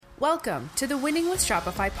Welcome to the Winning with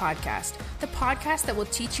Shopify podcast, the podcast that will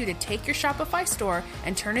teach you to take your Shopify store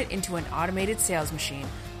and turn it into an automated sales machine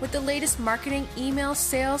with the latest marketing, email,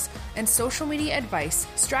 sales, and social media advice,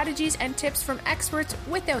 strategies, and tips from experts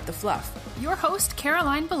without the fluff. Your host,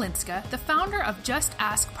 Caroline Balinska, the founder of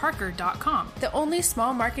JustAskParker.com, the only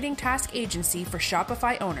small marketing task agency for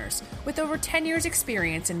Shopify owners. With over 10 years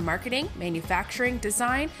experience in marketing, manufacturing,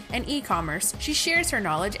 design, and e-commerce, she shares her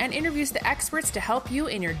knowledge and interviews the experts to help you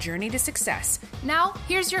in your journey to success. Now,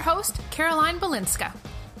 here's your host, Caroline Balinska.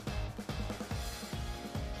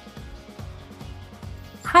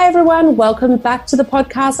 Hi, everyone. Welcome back to the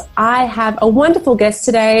podcast. I have a wonderful guest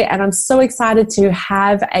today, and I'm so excited to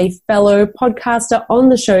have a fellow podcaster on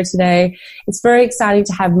the show today. It's very exciting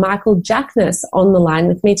to have Michael Jackness on the line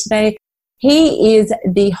with me today. He is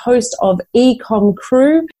the host of Ecom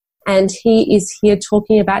Crew, and he is here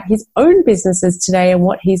talking about his own businesses today and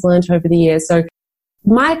what he's learned over the years. So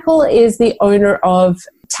Michael is the owner of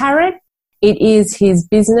Tarot. It is his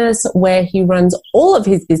business where he runs all of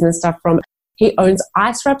his business stuff from. He owns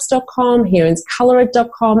icewraps.com, he owns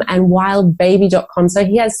colorit.com, and wildbaby.com. So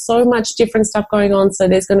he has so much different stuff going on. So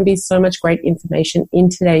there's going to be so much great information in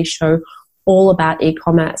today's show all about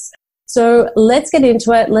e-commerce. So let's get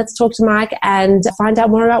into it. Let's talk to Mike and find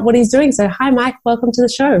out more about what he's doing. So hi, Mike. Welcome to the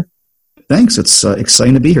show. Thanks. It's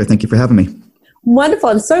exciting to be here. Thank you for having me. Wonderful.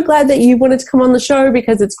 I'm so glad that you wanted to come on the show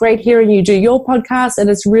because it's great hearing you do your podcast, and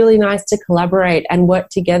it's really nice to collaborate and work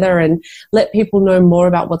together and let people know more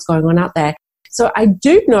about what's going on out there. So I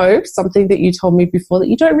do know something that you told me before, that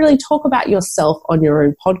you don't really talk about yourself on your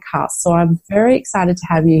own podcast. So I'm very excited to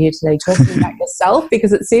have you here today talking about yourself,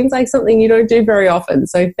 because it seems like something you don't do very often.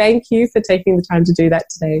 So thank you for taking the time to do that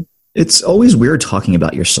today. It's always weird talking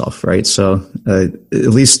about yourself, right? So at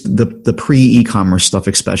least the pre-e-commerce stuff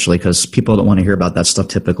especially, because people don't want to hear about that stuff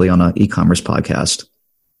typically on an e-commerce podcast.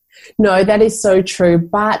 No, that is so true.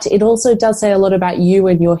 But it also does say a lot about you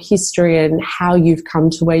and your history and how you've come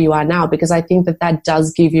to where you are now, because I think that that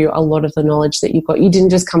does give you a lot of the knowledge that you've got. You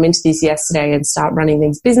didn't just come into this yesterday and start running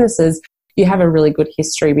these businesses. You have a really good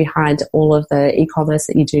history behind all of the e-commerce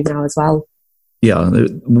that you do now as well. Yeah,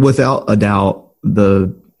 without a doubt,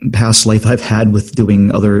 the past life I've had with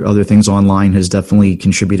doing other things online has definitely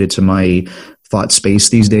contributed to my thought space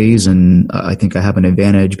these days. And I think I have an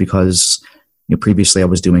advantage because previously I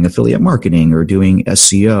was doing affiliate marketing or doing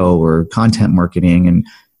SEO or content marketing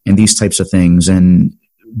and these types of things. And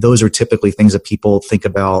those are typically things that people think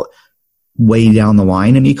about way down the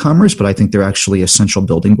line in e-commerce, but I think they're actually essential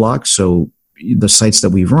building blocks. So the sites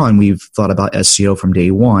that we've run, we've thought about SEO from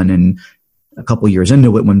day one, and a couple of years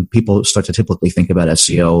into it, when people start to typically think about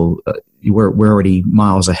SEO, we're already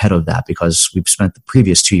miles ahead of that because we've spent the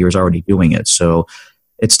previous 2 years already doing it. So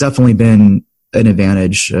it's definitely been an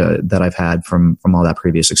advantage that I've had from all that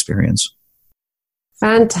previous experience.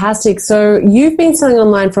 Fantastic. So you've been selling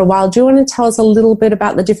online for a while. Do you want to tell us a little bit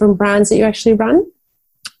about the different brands that you actually run?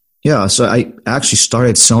 Yeah, so I actually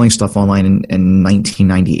started selling stuff online in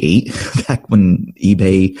 1998, back when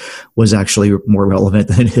eBay was actually more relevant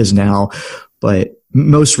than it is now. But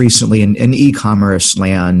most recently in e-commerce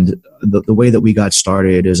land, the way that we got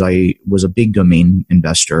started is I was a big domain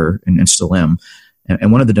investor and still am.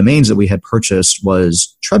 And one of the domains that we had purchased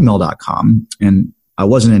was treadmill.com. And I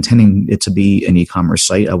wasn't intending it to be an e-commerce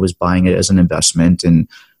site. I was buying it as an investment and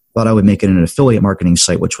thought I would make it an affiliate marketing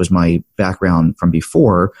site, which was my background from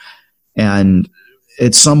before. And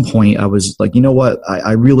at some point I was like, you know what?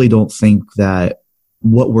 I really don't think that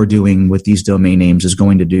what we're doing with these domain names is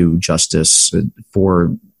going to do justice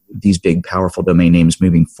for these big, powerful domain names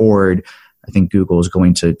moving forward. I think Google is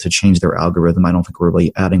going to change their algorithm. I don't think we're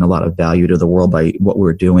really adding a lot of value to the world by what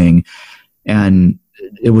we're doing. And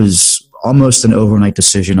it was almost an overnight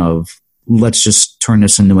decision of, let's just turn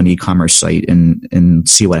this into an e-commerce site and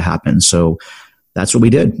see what happens. So that's what we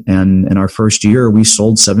did. And in our first year, we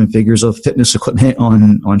sold 7 figures of fitness equipment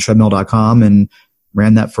on treadmill.com and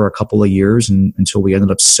ran that for a couple of years until we ended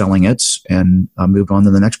up selling it and moved on to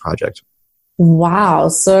the next project. Wow.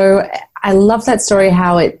 So I love that story,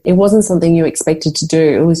 how it wasn't something you expected to do.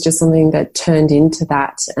 It was just something that turned into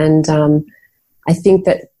that. And I think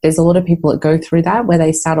that there's a lot of people that go through that, where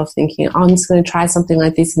they start off thinking, oh, I'm just going to try something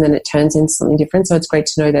like this, and then it turns into something different. So it's great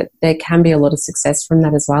to know that there can be a lot of success from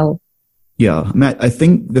that as well. Yeah. I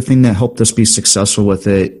think the thing that helped us be successful with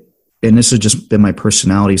it, and this has just been my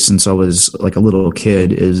personality since I was like a little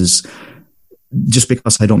kid, is just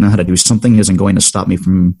because I don't know how to do something isn't going to stop me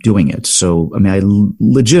from doing it. So, I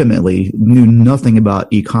legitimately knew nothing about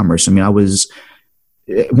e-commerce.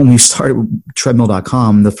 When we started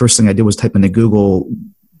treadmill.com, the first thing I did was type into Google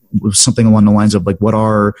was something along the lines of like, what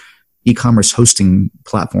are e-commerce hosting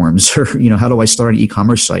platforms, or, how do I start an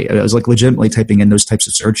e-commerce site? I was like legitimately typing in those types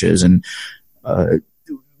of searches, and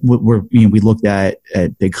we looked at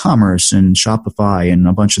BigCommerce and Shopify and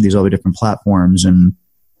a bunch of these other different platforms, and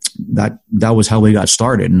that was how we got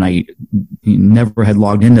started. And I never had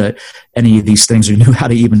logged into any of these things or knew how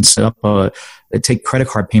to even set up take credit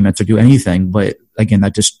card payments or do anything. But again,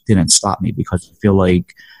 that just didn't stop me, because I feel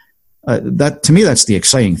like that, to me, that's the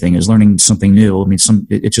exciting thing, is learning something new. I mean,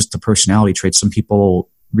 it's just the personality trait. Some people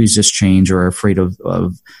resist change or are afraid of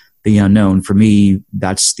the unknown. For me,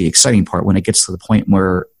 that's the exciting part. When it gets to the point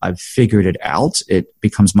where I've figured it out, it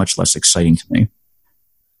becomes much less exciting to me.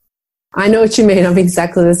 I know what you mean. I'm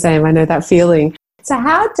exactly the same. I know that feeling. So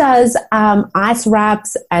how does Ice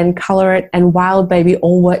Wraps and Color It and Wild Baby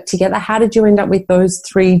all work together? How did you end up with those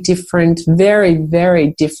three different, very,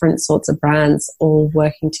 very different sorts of brands all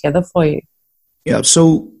working together for you? Yeah.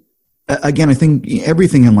 So again, I think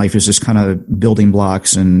everything in life is just kind of building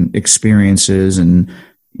blocks and experiences, and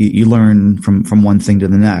you learn from one thing to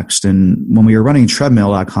the next. And when we were running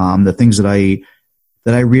treadmill.com, the things that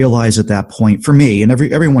I realized at that point, for me, and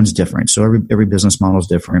everyone's different, so every business model is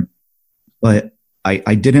different, but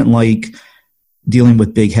I didn't like dealing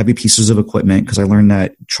with big, heavy pieces of equipment, because I learned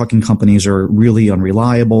that trucking companies are really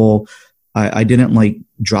unreliable. I didn't like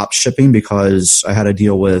drop shipping, because I had to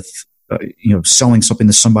deal with selling something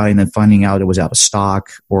to somebody and then finding out it was out of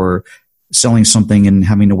stock, or selling something and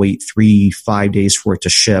having to wait 3-5 days for it to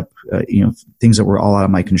ship, things that were all out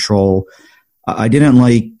of my control. I didn't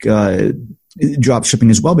like drop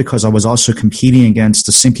shipping as well, because I was also competing against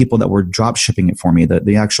the same people that were drop shipping it for me.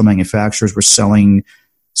 The actual manufacturers were selling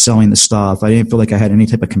the stuff. I didn't feel like I had any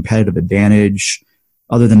type of competitive advantage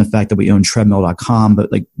other than the fact that we owned treadmill.com,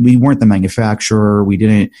 but like we weren't the manufacturer. We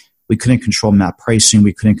couldn't control map pricing.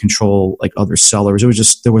 We couldn't control like other sellers.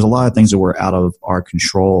 There was a lot of things that were out of our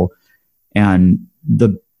control. And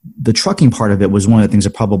the trucking part of it was one of the things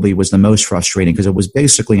that probably was the most frustrating, because it was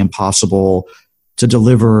basically impossible to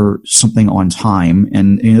deliver something on time.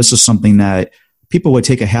 And this is something that people would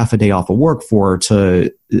take a half a day off of work for,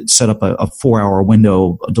 to set up a 4-hour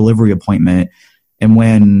window delivery appointment. And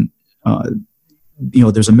when,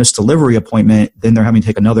 there's a missed delivery appointment, then they're having to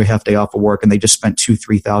take another half day off of work, and they just spent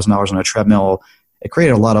 $2,000-$3,000 on a treadmill. It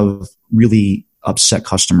created a lot of really upset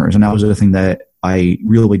customers. And that was the thing that I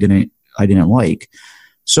really didn't like.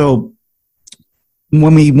 So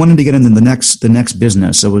when we wanted to get into the next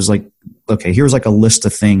business, it was like, okay, here's like a list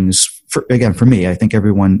of things. For me, I think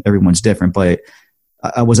everyone's different, but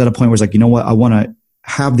I was at a point where I was like, you know what? I want to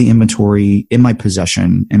have the inventory in my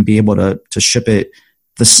possession and be able to ship it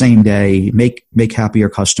the same day, make happier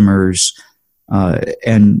customers.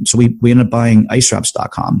 And so we ended up buying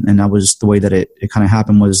icewraps.com. And that was the way that it kind of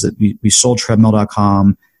happened, was that we sold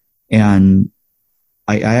treadmill.com, and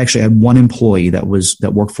I actually had one employee that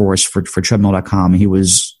worked for us for treadmill.com. He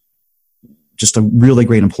was just a really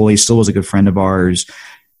great employee, still was a good friend of ours.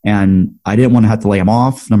 And I didn't want to have to lay him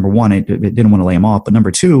off. Number one, I didn't want to lay him off. But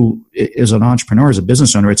number two, as an entrepreneur, as a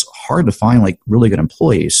business owner, it's hard to find like really good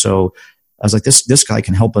employees. So I was like, this guy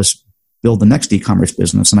can help us build the next e-commerce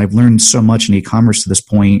business. And I've learned so much in e-commerce to this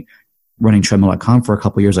point, running treadmill.com for a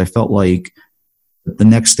couple of years. I felt like the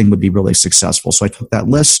next thing would be really successful. So I took that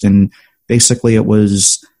list, and basically it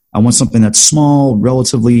was, I want something that's small,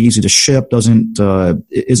 relatively easy to ship,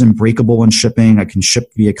 isn't breakable in shipping. I can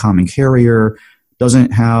ship via common carrier,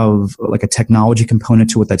 doesn't have like a technology component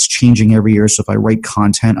to it that's changing every year. So if I write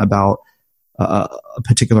content about a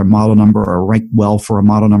particular model number, or rank well for a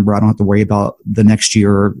model number, I don't have to worry about the next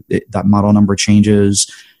year that model number changes.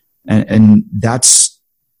 And that's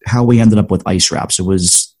how we ended up with Ice Wraps. It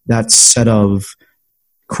was that set of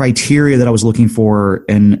criteria that I was looking for,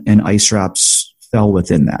 and Ice Wraps fell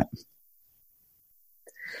within that.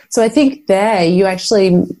 So I think there you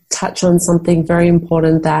actually touch on something very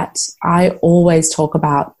important that I always talk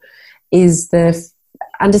about, is the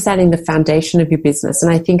understanding the foundation of your business.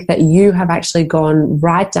 And I think that you have actually gone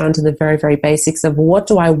right down to the very, very basics of, what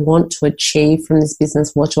do I want to achieve from this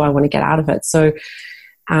business? What do I want to get out of it? So,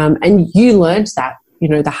 and you learned that,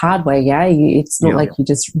 the hard way. Yeah. It's not like you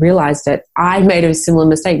just realized it. I made a similar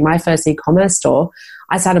mistake. My first e-commerce store,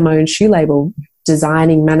 I started my own shoe label,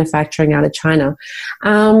 designing, manufacturing out of China.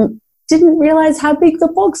 didn't realize how big the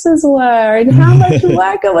boxes were and how much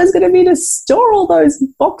work it was going to be to store all those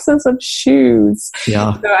boxes of shoes.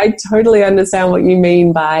 Yeah. So I totally understand what you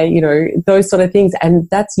mean by, those sort of things. And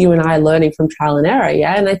that's you and I learning from trial and error.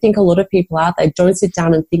 Yeah. And I think a lot of people out there don't sit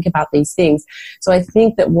down and think about these things. So I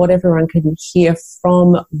think that what everyone can hear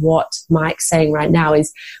from what Mike's saying right now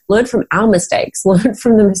is learn from our mistakes, learn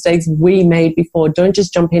from the mistakes we made before. Don't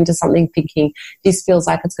just jump into something thinking this feels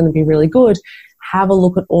like it's going to be really good. Have a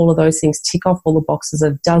look at all of those things, tick off all the boxes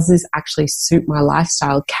of, does this actually suit my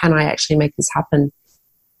lifestyle? Can I actually make this happen?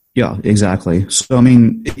 Yeah, exactly. So,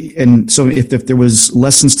 and so if there was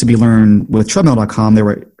lessons to be learned with treadmill.com, there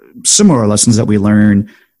were similar lessons that we learned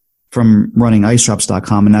from running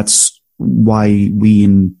icewraps.com. And that's why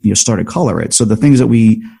we started Color It. So the things that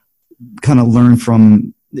we kind of learned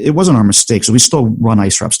from, it wasn't our mistakes. So we still run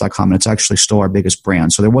icewraps.com, and it's actually still our biggest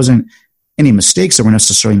brand. So there wasn't any mistakes that were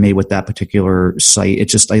necessarily made with that particular site.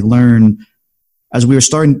 It's just, I learned as we were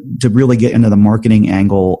starting to really get into the marketing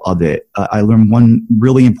angle of it, I learned one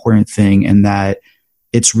really important thing, in that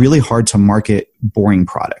it's really hard to market boring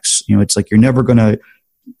products. It's like, you're never going to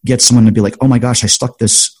get someone to be like, oh my gosh, I stuck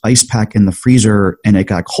this ice pack in the freezer and it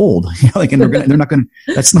got cold. And they're not going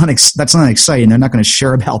to, that's not exciting. They're not going to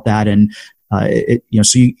share about that. And,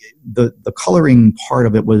 the coloring part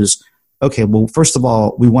of it was, okay, well, first of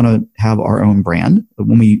all, we want to have our own brand.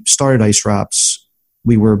 When we started Ice Wraps,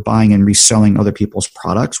 we were buying and reselling other people's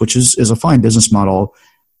products, which is a fine business model.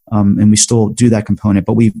 And we still do that component,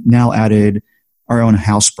 but we've now added our own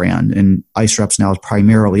house brand, and Ice Wraps now is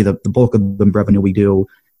primarily the bulk of the revenue we do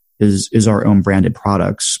is our own branded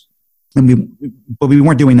products. But we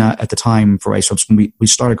weren't doing that at the time for Ice Wraps. When we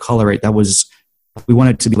started Color It, we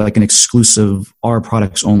wanted it to be like an exclusive, our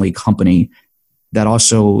products only company that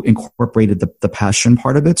also incorporated the passion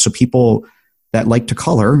part of it. So people that like to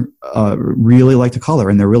color really like to color,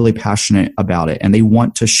 and they're really passionate about it, and they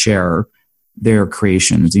want to share their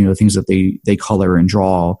creations, the things that they color and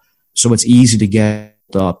draw. So it's easy to get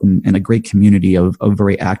up in a great community of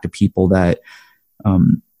very active people that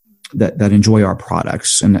enjoy our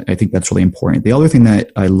products. And I think that's really important. The other thing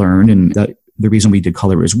that I learned, and that the reason we did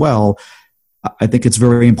Color as well, I think it's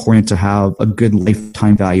very important to have a good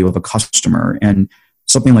lifetime value of a customer. And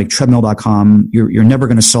something like treadmill.com, you're never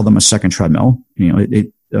going to sell them a second treadmill.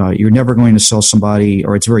 You're never going to sell somebody,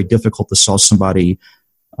 or it's very difficult to sell somebody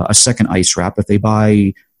a second ice wrap. If they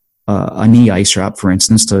buy a knee ice wrap, for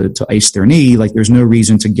instance, to ice their knee, like, there's no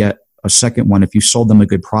reason to get a second one. If you sold them a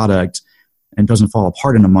good product and it doesn't fall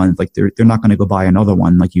apart in a month, like, they're not going to go buy another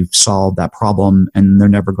one. Like, you've solved that problem, and they're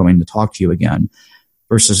never going to talk to you again.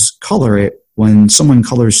 Versus Color It, when someone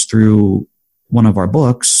colors through one of our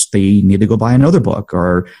books, they need to go buy another book,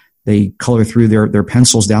 or they color through their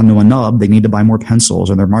pencils down to a nub, they need to buy more pencils,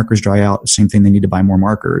 or their markers dry out, same thing, they need to buy more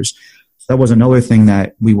markers. So that was another thing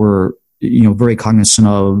that we were very cognizant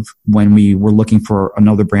of when we were looking for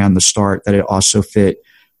another brand to start, that it also fit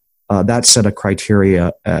that set of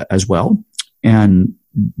criteria as well. And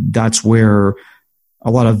that's where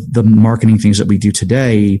a lot of the marketing things that we do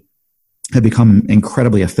today have become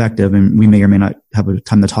incredibly effective. And we may or may not have a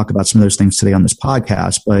time to talk about some of those things today on this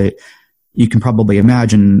podcast, but you can probably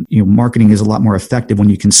imagine, marketing is a lot more effective when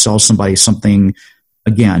you can sell somebody something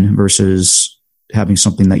again versus having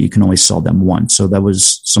something that you can only sell them once. So that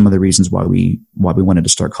was some of the reasons why we wanted to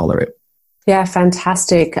start Color It. Yeah,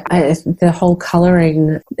 fantastic. The whole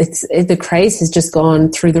coloring, the craze has just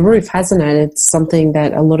gone through the roof, hasn't it? It's something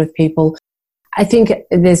that a lot of people, I think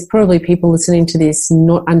there's probably people listening to this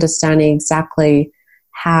not understanding exactly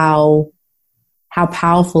how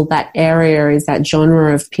powerful that area is, that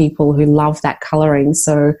genre of people who love that coloring.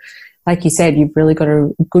 So like you said, you've really got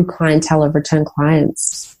a good clientele of return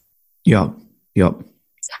clients. Yeah. Yep.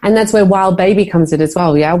 And that's where Wild Baby comes in as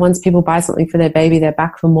well. Yeah. Once people buy something for their baby, they're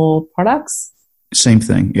back for more products. Same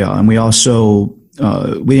thing. Yeah. And we also,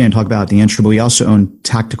 we didn't talk about it at the intro, but we also own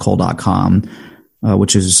tactical.com,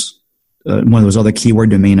 which is one of those other keyword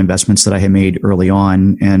domain investments that I had made early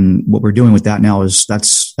on. And what we're doing with that now is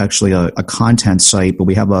that's actually a content site, but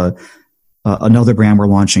we have another brand we're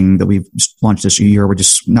launching that we've launched this year. We're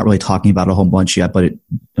just not really talking about a whole bunch yet, but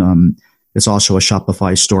it's also a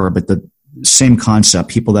Shopify store, but the same concept,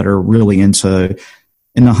 people that are really into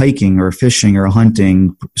hiking or fishing or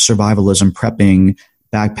hunting, survivalism, prepping,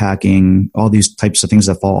 backpacking, all these types of things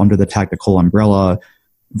that fall under the Tactical umbrella,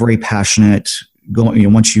 very passionate.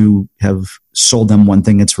 Once you have sold them one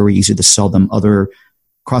thing, it's very easy to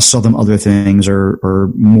cross-sell them other things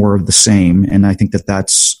or more of the same. And I think that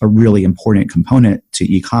that's a really important component to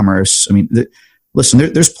e-commerce. I mean,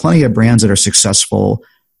 listen, there's plenty of brands that are successful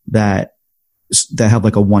that that have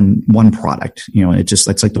like a one product,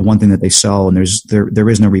 it's like the one thing that they sell, and there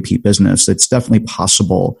is no repeat business. It's definitely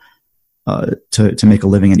possible to make a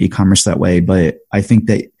living in e-commerce that way. But I think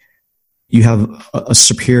that you have a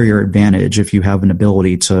superior advantage if you have an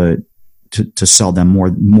ability to sell them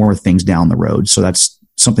more things down the road. So that's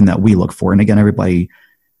something that we look for. And again,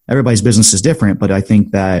 everybody's business is different, but I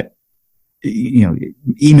think that,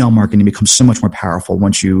 email marketing becomes so much more powerful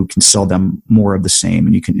once you can sell them more of the same,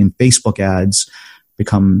 and Facebook ads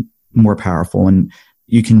become more powerful, and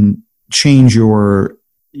you can change your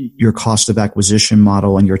cost of acquisition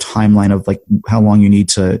model and your timeline of like how long you need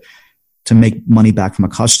to make money back from a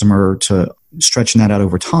customer, to stretching that out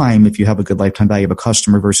over time. If you have a good lifetime value of a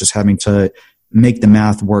customer versus having to make the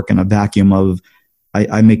math work in a vacuum of,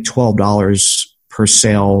 I make $12 per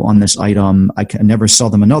sale on this item. I can never sell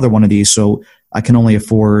them another one of these, so I can only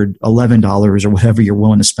afford $11 or whatever you're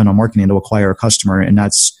willing to spend on marketing to acquire a customer, and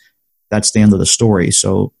that's the end of the story.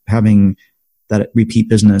 So having that repeat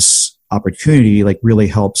business opportunity like really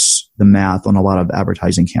helps the math on a lot of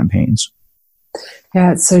advertising campaigns.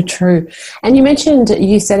 Yeah, it's so true. And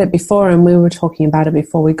you said it before, and we were talking about it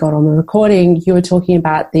before we got on the recording. You were talking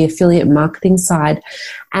about the affiliate marketing side,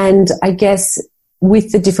 and I guess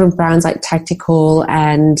with the different brands like Tactical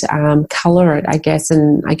and Color It, I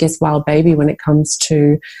guess Wild Baby, when it comes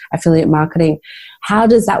to affiliate marketing, how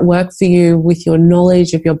does that work for you with your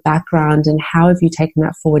knowledge of your background, and how have you taken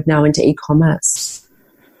that forward now into e-commerce?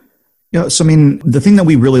 Yeah, so the thing that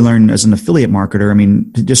we really learned as an affiliate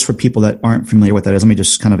marketer, just for people that aren't familiar with that is, let me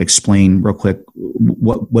just kind of explain real quick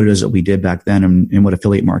what it is that we did back then and what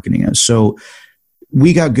affiliate marketing is. So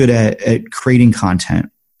we got good at creating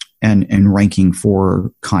content and ranking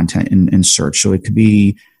for content in search. So it could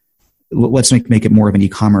be, let's make it more of an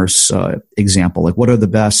e-commerce example. Like, what are the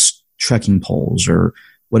best trekking poles or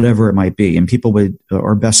whatever it might be? And people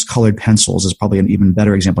or best colored pencils is probably an even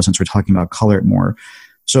better example, since we're talking about Color It more.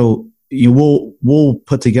 So we'll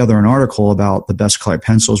put together an article about the best colored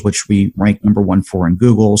pencils, which we rank number 1 for in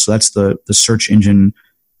Google. So that's the search engine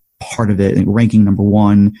part of it, and ranking number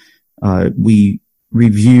 1. We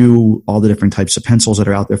review all the different types of pencils that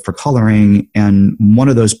are out there for coloring, and one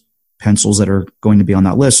of those pencils that are going to be on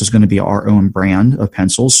that list is going to be our own brand of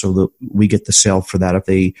pencils, so that we get the sale for that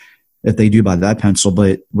if they do buy that pencil.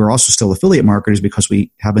 But we're also still affiliate marketers because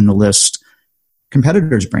we have in the list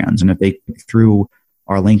competitors' brands, and if they through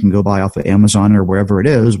our link and go buy off of Amazon or wherever it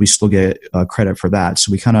is, we still get credit for that.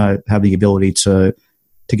 So we kind of have the ability to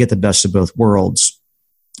get the best of both worlds.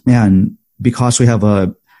 And because we have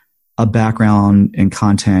a background in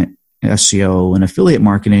content, SEO, and affiliate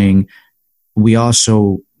marketing, we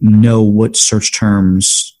also know what search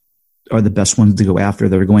terms are the best ones to go after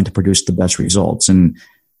that are going to produce the best results. And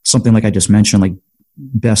something like I just mentioned, like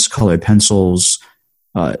best colored pencils,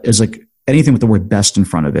 is like anything with the word best in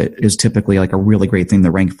front of it is typically like a really great thing to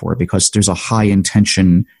rank for, because there's a high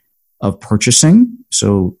intention of purchasing.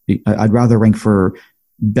 So I'd rather rank for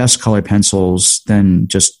best colored pencils than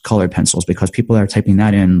just colored pencils, because people that are typing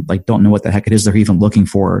that in like don't know what the heck it is they're even looking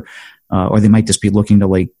for, or they might just be looking to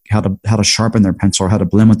like how to sharpen their pencil or how to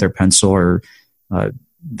blend with their pencil, or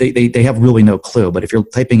they have really no clue. But if you're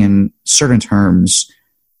typing in certain terms,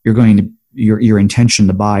 your intention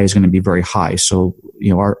to buy is going to be very high. So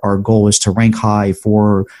our goal is to rank high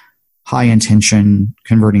for high intention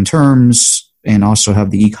converting terms, and also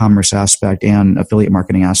have the e-commerce aspect and affiliate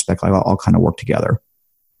marketing aspect all kind of work together.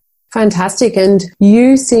 Fantastic. And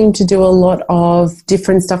you seem to do a lot of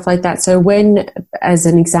different stuff like that. So when, as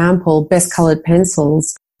an example, best colored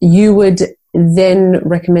pencils, you would then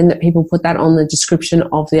recommend that people put that on the description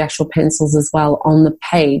of the actual pencils as well on the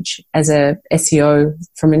page as a SEO,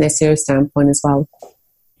 from an SEO standpoint as well.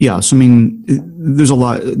 Yeah. So, there's a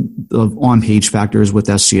lot of on-page factors with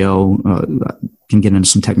SEO. Can get into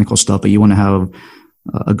some technical stuff, but you want to have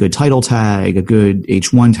a good title tag, a good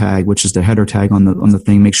H1 tag, which is the header tag on the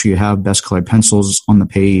thing. Make sure you have best colored pencils on the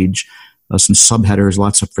page, some subheaders,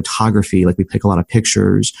 lots of photography, like we take a lot of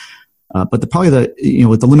pictures. But with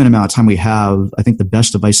the limited amount of time we have, I think the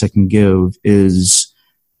best advice I can give is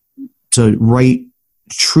to write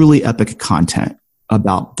truly epic content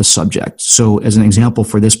about the subject. So as an example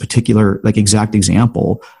for this particular, like exact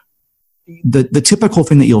example, the typical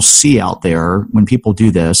thing that you'll see out there when people do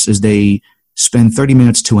this is they spend 30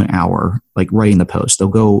 minutes to an hour, like writing the post. They'll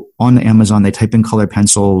go on to Amazon, they type in colored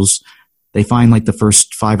pencils, they find like the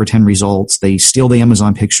first 5 or 10 results, they steal the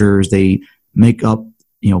Amazon pictures, they make up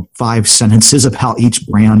 5 sentences about each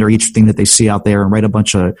brand or each thing that they see out there and write a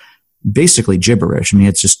bunch of basically gibberish.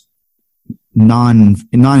 It's just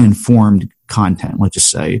non-informed content, let's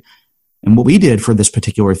just say. And what we did for this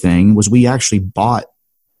particular thing was we actually bought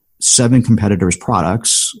 7 competitors'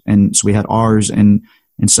 products. And so we had ours, and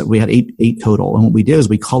so we had eight total. And what we did is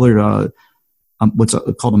we colored what's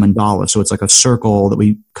called a mandala. So it's like a circle that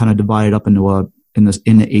we kind of divided up into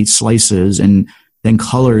 8 slices, and then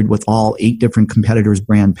colored with all 8 different competitors'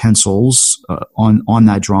 brand pencils on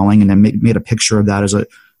that drawing, and then made a picture of that as a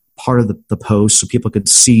part of the post so people could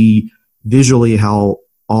see visually how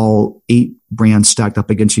all 8 brands stacked up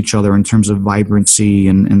against each other in terms of vibrancy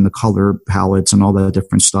and the color palettes and all that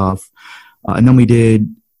different stuff. And then we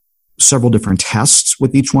did several different tests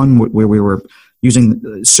with each one where we were using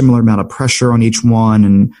a similar amount of pressure on each one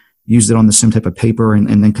and used it on the same type of paper, and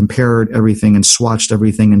then compared everything and swatched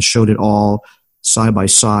everything and showed it all side by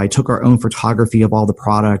side, took our own photography of all the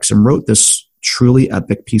products, and wrote this truly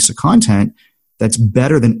epic piece of content that's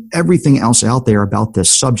better than everything else out there about this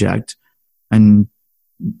subject. And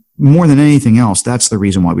more than anything else, that's the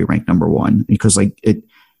reason why we rank number 1, because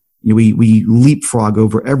we leapfrog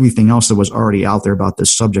over everything else that was already out there about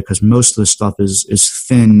this subject, because most of the stuff is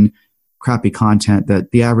thin, crappy content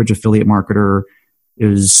that the average affiliate marketer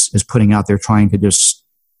is putting out there trying to just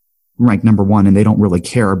rank number 1, and they don't really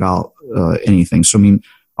care about anything. So, I mean,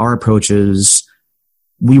 our approach is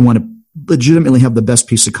we want to legitimately have the best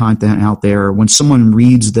piece of content out there. When someone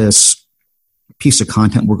reads this piece of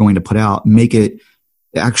content we're going to put out, make it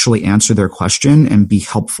actually answer their question and be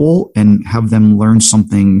helpful, and have them learn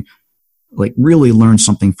something, like really learn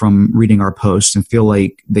something from reading our post and feel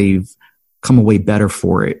like they've come away better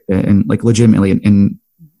for it, and like legitimately, and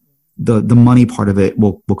the money part of it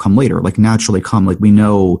will come later, like naturally come. Like we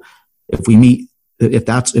know if we meet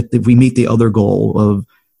the other goal of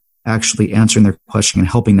actually answering their question and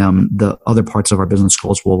helping them, the other parts of our business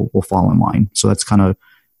goals will fall in line. So that's kind of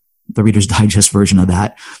the Reader's Digest version of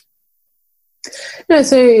that. No,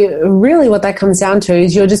 so really what that comes down to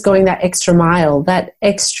is you're just going that extra mile, that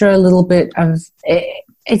extra little bit of it.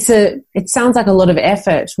 It sounds like a lot of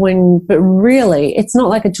effort but really it's not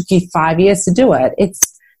like it took you 5 years to do it.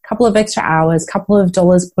 It's a couple of extra hours, couple of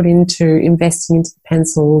dollars put into investing into the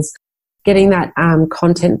pencils, getting that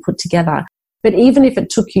content put together. But even if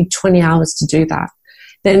it took you 20 hours to do that,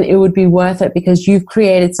 then it would be worth it, because you've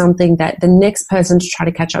created something that the next person to try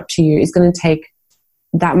to catch up to you is going to take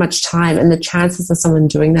that much time, and the chances of someone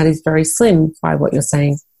doing that is very slim by what you're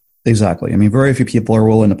saying. Exactly. I mean, very few people are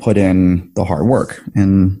willing to put in the hard work,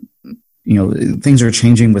 and things are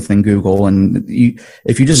changing within Google. And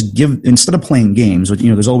if you just instead of playing games,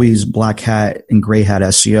 there's always black hat and gray hat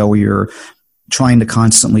SEO where you're trying to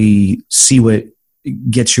constantly see what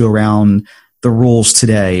gets you around the rules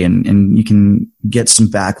today, and you can get some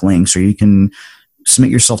backlinks, or you can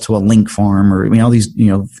submit yourself to a link farm, or all these,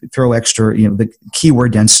 throw extra, the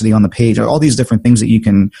keyword density on the page, all these different things that you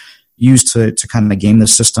can use to kind of game the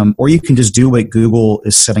system. Or you can just do what Google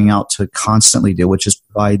is setting out to constantly do, which is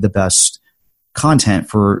provide the best content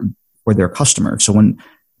for their customers. So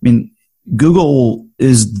Google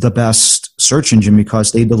is the best search engine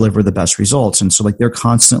because they deliver the best results. And so they're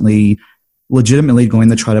constantly legitimately going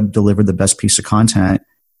to try to deliver the best piece of content.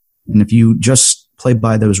 And if you just play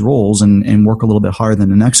by those rules and work a little bit harder than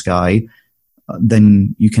the next guy,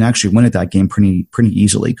 then you can actually win at that game pretty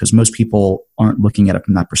easily, because most people aren't looking at it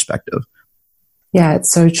from that perspective. Yeah,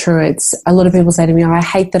 it's so true. It's a lot of people say to me, I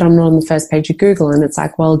hate that I'm not on the first page of Google. And it's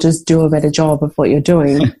like, well, just do a better job of what you're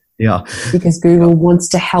doing. Yeah. Because Google wants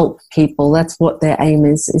to help people. That's what their aim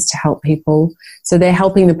is to help people. So they're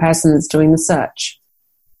helping the person that's doing the search.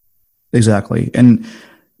 Exactly. And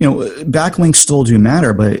backlinks still do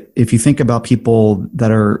matter, but if you think about people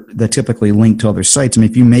that typically link to other sites,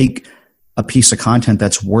 if you make a piece of content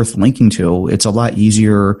that's worth linking to, it's a lot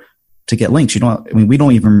easier to get links. We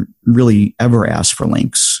don't even really ever ask for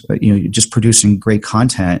links. Just producing great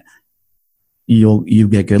content, you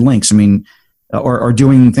get good links. Or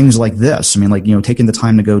doing things like this. Taking the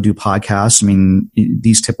time to go do podcasts.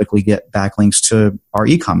 These typically get backlinks to our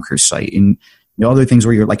e-commerce site, and other things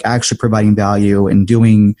where you're actually providing value and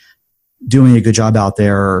doing a good job out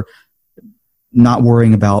there, not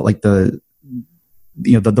worrying about the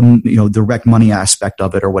direct money aspect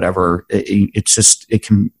of it or whatever.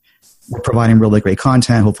 We're providing really great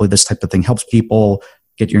content. Hopefully this type of thing helps people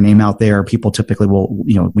get your name out there. People typically will,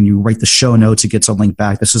 when you write the show notes, it gets a link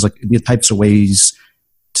back. This is the types of ways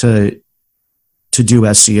to do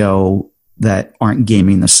SEO that aren't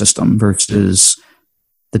gaming the system versus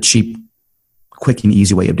the cheap, quick and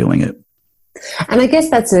easy way of doing it. And I guess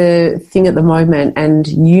that's a thing at the moment, and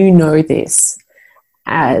this,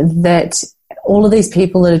 that all of these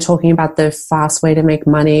people that are talking about the fast way to make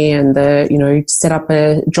money and set up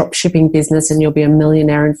a drop shipping business and you'll be a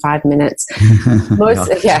millionaire in 5 minutes.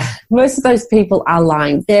 Most of those people are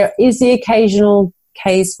lying. There is the occasional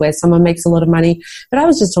case where someone makes a lot of money. But I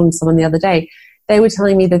was just talking to someone the other day. They were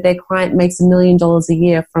telling me that their client makes $1 million a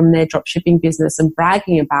year from their drop shipping business and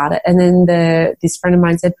bragging about it. And then this friend of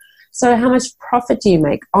mine said, so how much profit do you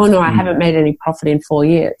make? Oh, no, I haven't made any profit in 4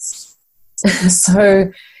 years.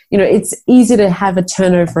 So, it's easy to have a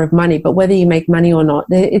turnover of money, but whether you make money or not,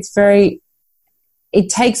 it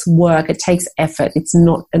takes work. It takes effort. It's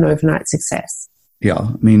not an overnight success. Yeah.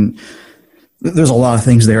 I mean, there's a lot of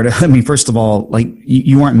things there. First of all, like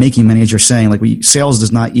you aren't making money, as you're saying, like sales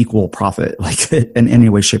does not equal profit, like in any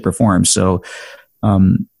way, shape or form. So,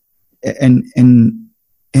 and in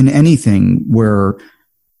anything where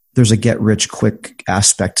there's a get rich quick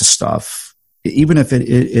aspect to stuff, even if it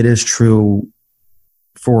is true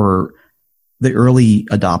for the early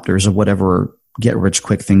adopters of whatever get rich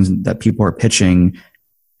quick things that people are pitching,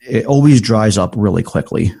 it always dries up really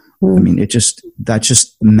quickly. That's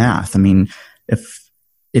just math.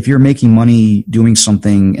 If you're making money doing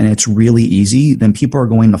something and it's really easy, then people are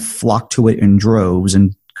going to flock to it in droves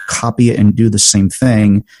and copy it and do the same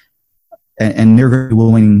thing. And they're very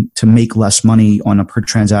willing to make less money on a per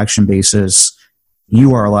transaction basis.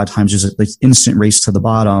 You are a lot of times just like instant race to the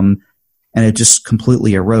bottom, and it just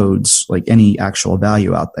completely erodes like any actual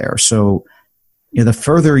value out there. So, the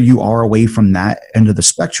further you are away from that end of the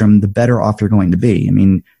spectrum, the better off you're going to be.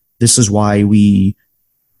 This is why we,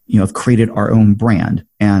 have created our own brand,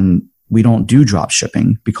 and we don't do drop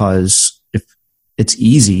shipping, because if it's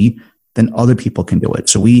easy, then other people can do it.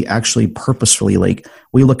 So we actually purposefully,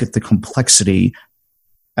 we look at the complexity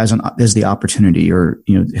as the opportunity, or,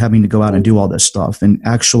 having to go out and do all this stuff, and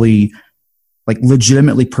actually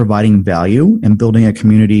legitimately providing value and building a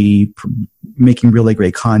community, making really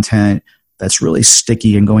great content that's really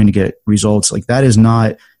sticky and going to get results. That is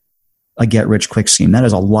not a get rich quick scheme. That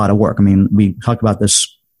is a lot of work. We talked about this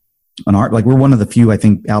on we're one of the few, I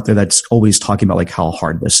think, out there that's always talking about how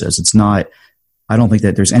hard this is. It's not, I don't think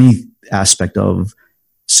that there's any aspect of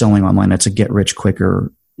selling online that's a get rich quick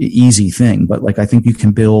or easy thing. But I think you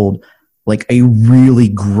can build a really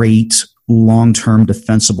great long-term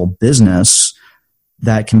defensible business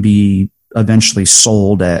that can be eventually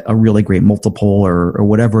sold at a really great multiple or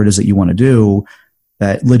whatever it is that you want to do,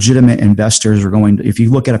 that legitimate investors are going to, if you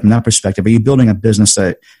look at it from that perspective, are you building a business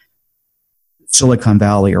that Silicon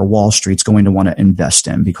Valley or Wall Street's going to want to invest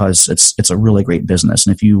in because it's a really great business?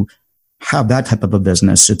 And if you have that type of a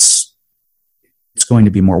business, it's going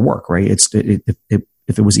to be more work, right?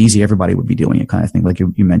 If it was easy, everybody would be doing it, kind of thing, like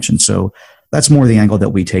you mentioned. So that's more the angle that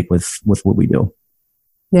we take with what we do.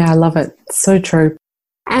 Yeah, I love it. So true.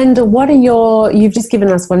 And you've just given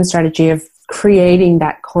us one strategy of creating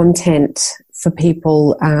that content for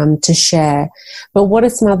people to share. But what are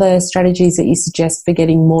some other strategies that you suggest for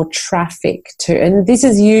getting more traffic to? And this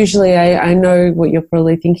is usually, I know what you're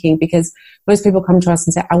probably thinking, because most people come to us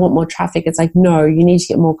and say, I want more traffic. It's no, you need to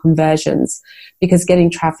get more conversions, because getting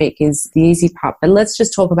traffic is the easy part. But let's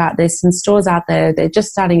just talk about this. Some stores out there, they're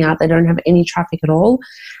just starting out. They don't have any traffic at all.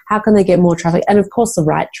 How can they get more traffic? And of course, the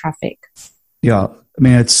right traffic. Yeah.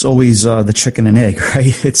 It's always the chicken and egg,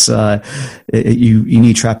 right? It's you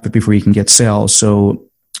need traffic before you can get sales. So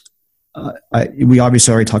we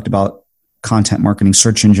obviously already talked about content marketing,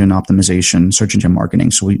 search engine optimization, search engine marketing.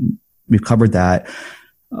 So we've covered that.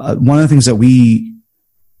 One of the things that we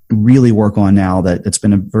really work on now that's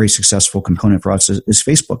been a very successful component for us is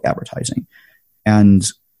Facebook advertising. And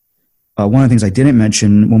one of the things I didn't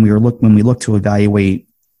mention when we look to evaluate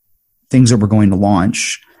things that we're going to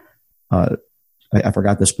launch, I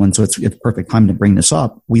forgot this one, so it's perfect time to bring this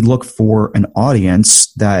up. We look for an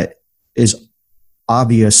audience that is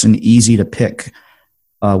obvious and easy to pick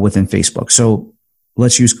within Facebook. So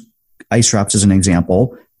let's use ice wraps as an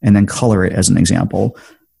example, and then Color It as an example.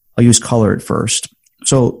 I'll use Color It first.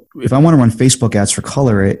 So if I want to run Facebook ads for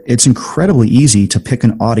Color It, it's incredibly easy to pick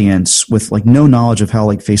an audience with no knowledge of how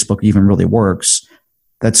Facebook even really works.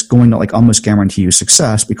 That's going to almost guarantee you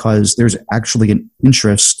success, because there's actually an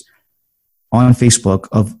interest on Facebook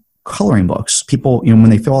of coloring books. People, when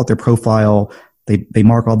they fill out their profile, they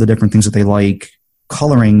mark all the different things that they like.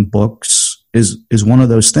 Coloring books is one of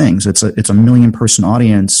those things. It's a 1 million person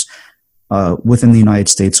audience within the United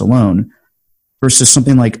States alone, versus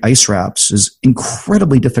something like ice wraps is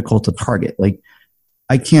incredibly difficult to target. Who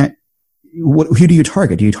do you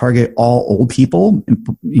target? Do you target all old people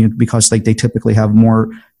because they typically have more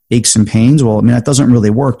aches and pains? Well, that doesn't really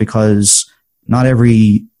work, because not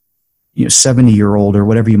every 70-year-old or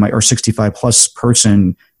whatever or 65 plus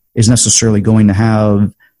person is necessarily going to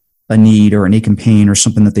have a need or an ache and pain or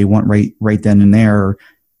something that they want right then and there.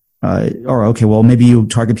 Or okay, well, maybe you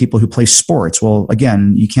target people who play sports. Well,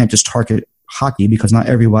 again, you can't just target hockey, because not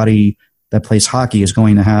everybody that plays hockey is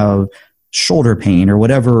going to have shoulder pain or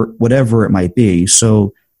whatever it might be.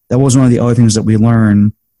 So that was one of the other things that we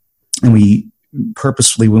learned, and we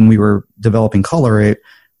purposefully, when we were developing Color It,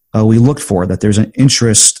 we looked for that there's an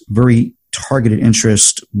interest, very targeted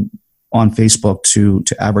interest on Facebook to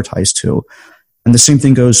advertise to. And the same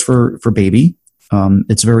thing goes for baby.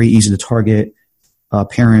 It's very easy to target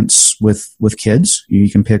parents with kids. You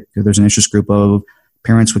can pick, there's an interest group of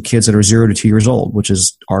parents with kids that are 0 to 2 years old, which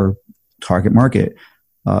is our target market.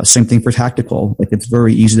 Same thing for tactical. Like, it's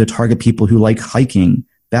very easy to target people who like hiking,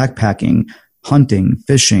 backpacking, hunting,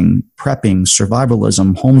 fishing, prepping,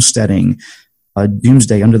 survivalism, homesteading,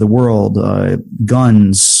 doomsday, under the world,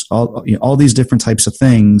 guns, all these different types of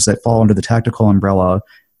things that fall under the tactical umbrella.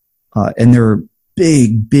 And they're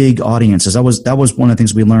big audiences. That was one of the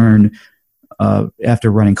things we learned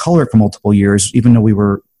after running Color It for multiple years. Even though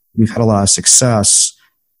we've had a lot of success,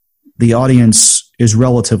 the audience is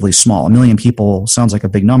relatively small. 1 million people sounds like a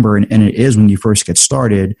big number, and it is when you first get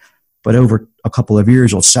started. But over a couple of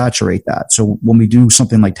years, you'll saturate that. So when we do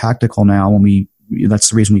something like tactical now, that's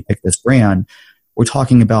the reason we picked this brand, we're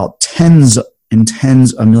talking about tens and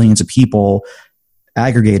tens of millions of people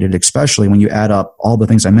aggregated, especially when you add up all the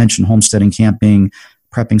things I mentioned: homesteading, camping,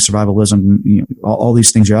 prepping, survivalism, all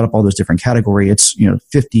these things. You add up all those different categories. It's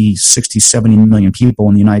 50, 60, 70 million people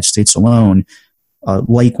in the United States alone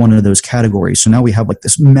like one of those categories. So now we have like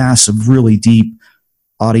this massive, really deep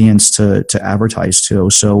audience to advertise to.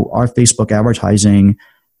 So our Facebook advertising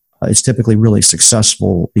is typically really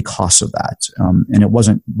successful because of that. And it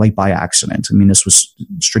wasn't like by accident. I mean, this was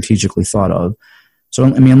strategically thought of. So,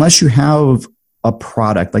 I mean, unless you have a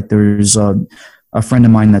product, like there's a friend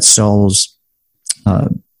of mine that sells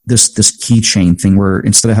this keychain thing where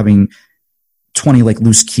instead of having 20 like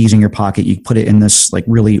loose keys in your pocket, you put it in this like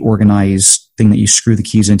really organized thing that you screw the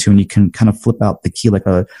keys into, and you can kind of flip out the key like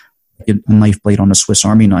a knife blade on a Swiss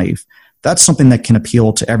Army knife. That's something that can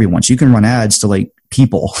appeal to everyone. So you can run ads to like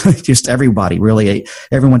people, just everybody, really,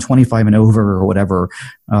 everyone 25 and over or whatever,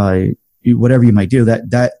 whatever you might do.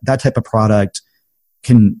 That type of product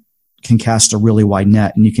can cast a really wide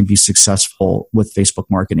net, and you can be successful with Facebook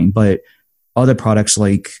marketing. But other products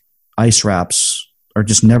like ice wraps are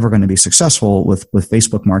just never going to be successful with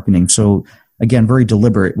Facebook marketing. So again, very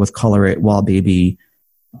deliberate with Color It, Wild Baby,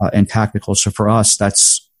 and tactical. So for us,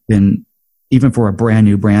 that's been, even for a brand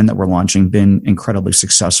new brand that we're launching, been incredibly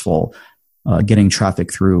successful getting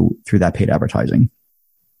traffic through that paid advertising.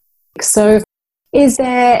 So is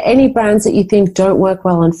there any brands that you think don't work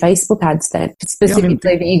well on Facebook ads then? Specifically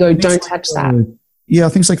that you go, don't touch that? Yeah,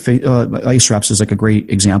 things like ice wraps is like a great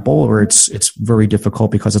example, where it's very difficult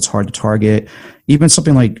because it's hard to target. Even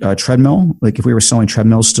something like treadmill, like if we were selling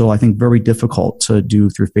treadmills still, I think very difficult to do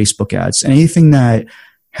through Facebook ads. And anything that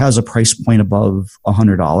has a price point above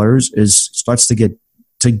 $100 starts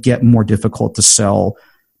to get more difficult to sell,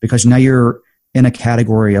 because now you're in a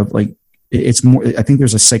category of like, it's more, I think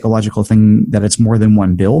there's a psychological thing that it's more than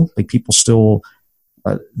one bill. Like people still,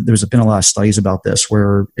 there's been a lot of studies about this,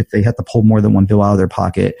 where if they had to pull more than one bill out of their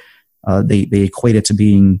pocket, they equate it to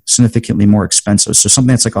being significantly more expensive. So something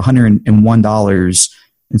that's like $101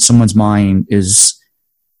 in someone's mind is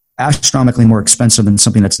astronomically more expensive than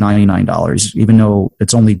something that's $99, even though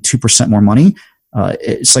it's only 2% more money.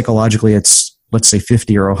 Psychologically, it's, let's say,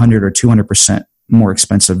 50 or 100 or 200% more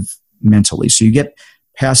expensive mentally. So you get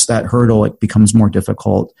past that hurdle, it becomes more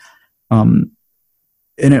difficult. And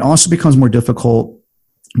it also becomes more difficult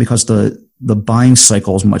because the buying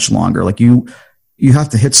cycle is much longer. Like you have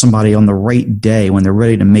to hit somebody on the right day when they're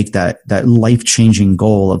ready to make that life-changing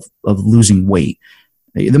goal of losing weight.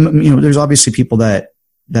 There's obviously people that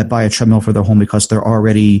buy a treadmill for their home because they're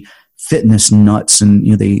already fitness nuts, and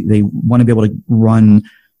they want to be able to run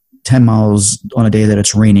 10 miles on a day that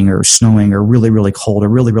it's raining or snowing or really, really cold or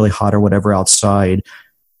really, really hot or whatever outside.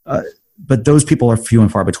 But those people are few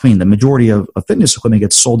and far between. The majority of fitness equipment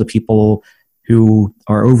gets sold to people who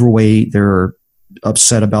are overweight, they're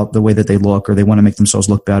upset about the way that they look, or they want to make themselves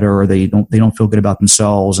look better, or they don't feel good about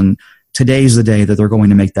themselves. And today's the day that they're going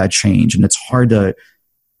to make that change. And it's hard to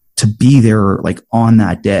be there like on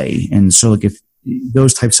that day. And so like if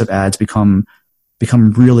those types of ads become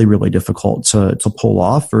really, really difficult to pull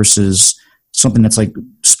off versus something that's like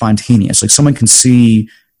spontaneous. Like someone can see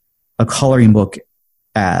a coloring book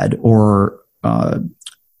ad or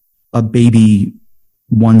a baby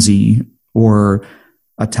onesie or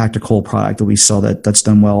a tactical product that we sell that's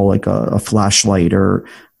done well, like a flashlight or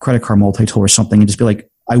credit card multi-tool or something, and just be like,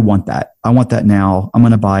 I want that now. I'm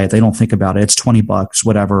going to buy it. They don't think about it. It's $20,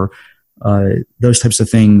 whatever. Those types of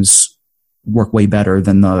things work way better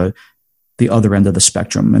than the the other end of the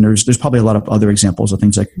spectrum. And there's probably a lot of other examples of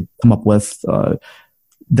things I can come up with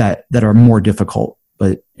that are more difficult.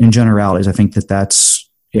 But in generalities, I think that's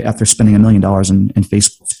after spending $1 million in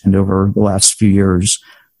Facebook spend over the last few years,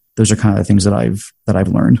 those are kind of the things that I've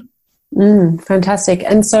learned. Fantastic.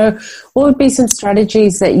 And so what would be some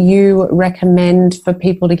strategies that you recommend for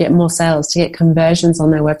people to get more sales, to get conversions on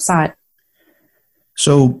their website?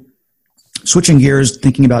 So switching gears,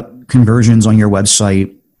 thinking about conversions on your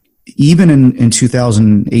website, even in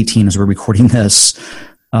 2018, as we're recording this,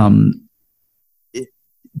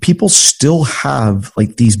 people still have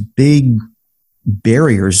like these big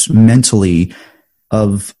barriers mentally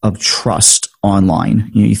of trust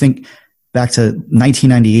online. You think back to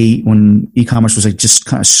 1998 when e-commerce was like just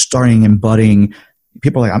kind of starting and budding.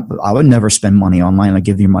 People are like, I would never spend money online. I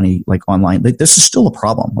give you money like online. Like, this is still a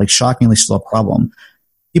problem, like shockingly still a problem.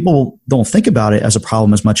 People don't think about it as a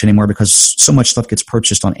problem as much anymore because so much stuff gets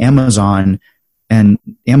purchased on Amazon, and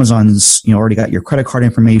Amazon's, already got your credit card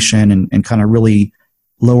information and kind of really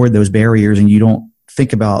lowered those barriers, and you don't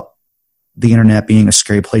think about the internet being a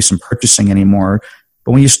scary place in purchasing anymore.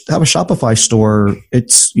 But when you have a Shopify store,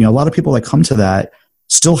 it's, a lot of people that come to that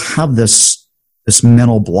still have this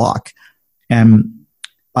mental block. And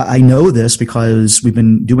I know this because we've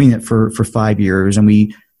been doing it for 5 years, and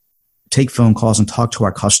we take phone calls and talk to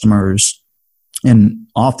our customers. And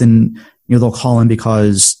often, they'll call in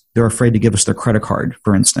because they're afraid to give us their credit card,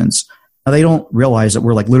 for instance. Now, they don't realize that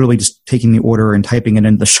we're like literally just taking the order and typing it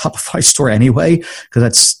into the Shopify store anyway, because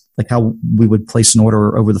that's like how we would place an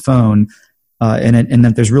order over the phone. And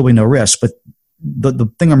that there's really no risk. But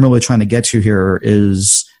the thing I'm really trying to get to here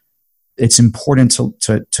is it's important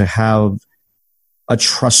to have a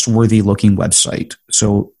trustworthy looking website.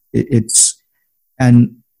 So it's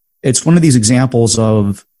one of these examples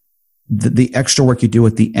of the extra work you do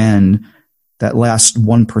at the end, that last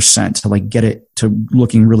 1% to like get it to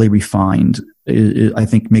looking really refined, I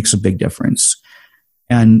think makes a big difference.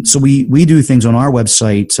 And so we do things on our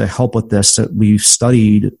website to help with this that we've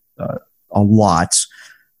studied a lot.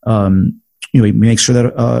 We make sure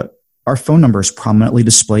that our phone number is prominently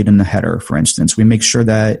displayed in the header, for instance. We make sure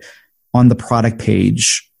that on the product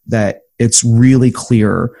page that it's really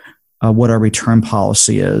clear what our return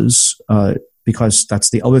policy is, because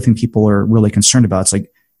that's the other thing people are really concerned about. It's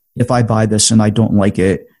like, if I buy this and I don't like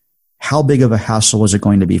it, how big of a hassle is it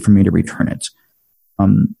going to be for me to return it?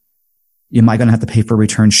 Am I going to have to pay for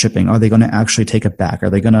return shipping? Are they going to actually take it back? Are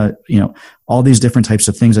they going to, all these different types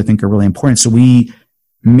of things I think are really important. So we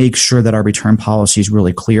make sure that our return policy is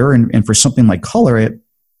really clear. And for something like Color It,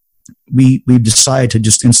 we've decided to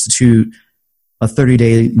just institute a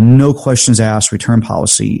 30-day, no questions asked return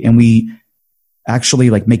policy. And we actually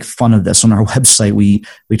like make fun of this on our website.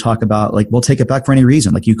 We talk about like, we'll take it back for any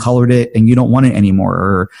reason. Like, you colored it and you don't want it anymore,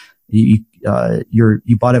 or you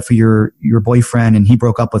bought it for your boyfriend and he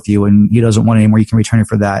broke up with you and he doesn't want it anymore. You can return it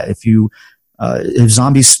for that. If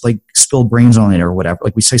zombies like spill brains on it or whatever,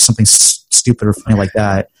 like we say something stupid or funny like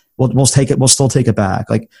that, we'll still take it back.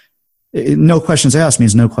 Like, no questions asked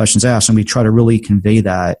means no questions asked. And we try to really convey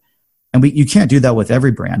that. And you can't do that with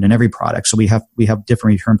every brand and every product. So we have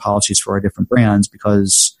different return policies for our different brands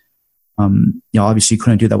because, obviously you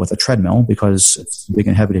couldn't do that with a treadmill because it's big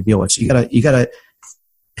and heavy to deal with. So you gotta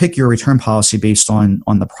pick your return policy based on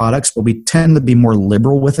the products, but we tend to be more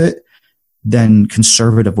liberal with it than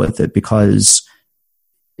conservative with it, because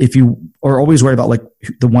if you are always worried about like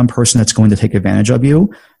the one person that's going to take advantage of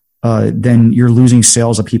you, then you're losing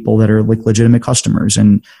sales of people that are like legitimate customers.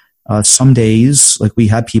 And some days, like we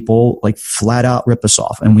had people like flat out rip us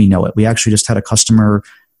off, and we know it. We actually just had a customer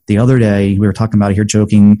the other day, we were talking about it here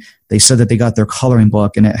joking. They said that they got their coloring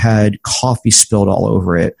book and it had coffee spilled all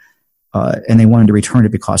over it. And they wanted to return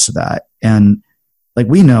it because of that. And like,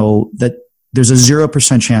 we know that there's a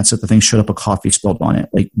 0% chance that the thing showed up with coffee spilled on it.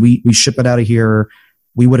 Like, we ship it out of here,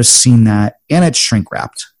 we would have seen that, and it's shrink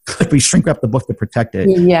wrapped. Like, we shrink wrapped the book to protect it.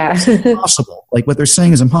 Yeah. It's impossible. Like, what they're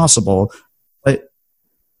saying is impossible. But,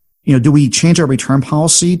 do we change our return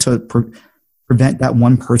policy to prevent that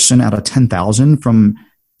one person out of 10,000 from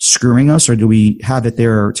screwing us, or do we have it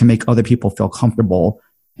there to make other people feel comfortable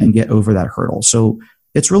and get over that hurdle? So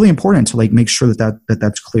it's really important to like make sure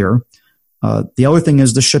that's clear. The other thing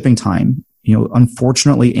is the shipping time.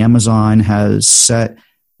 Unfortunately, Amazon has set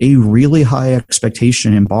a really high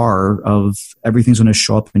expectation and bar of everything's going to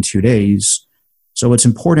show up in 2 days. So it's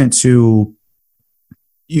important to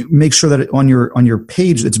make sure that on your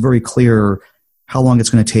page, it's very clear how long it's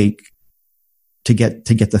going to take to get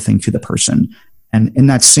the thing to the person. And in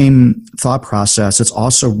that same thought process, it's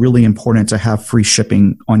also really important to have free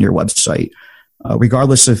shipping on your website.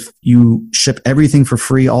 regardless if you ship everything for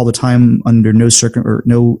free all the time under no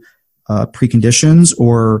preconditions,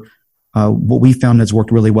 or what we found has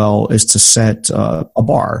worked really well is to set a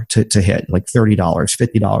bar to hit, like $30,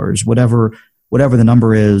 $50, whatever the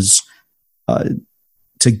number is,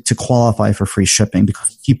 to qualify for free shipping,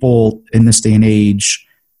 because people in this day and age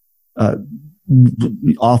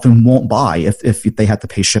often won't buy if they have to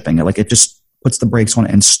pay shipping. Like, it just puts the brakes on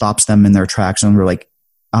it and stops them in their tracks, and they're like,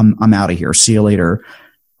 I'm out of here. See you later,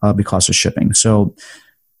 because of shipping. So,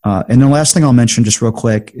 and the last thing I'll mention just real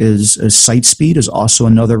quick is site speed is also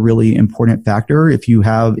another really important factor. If you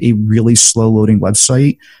have a really slow loading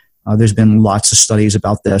website, there's been lots of studies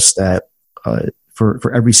about this, that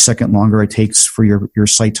for every second longer it takes for your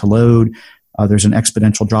site to load, there's an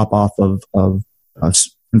exponential drop off of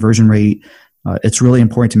conversion rate. It's really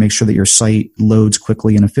important to make sure that your site loads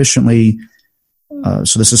quickly and efficiently.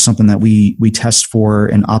 So this is something that we test for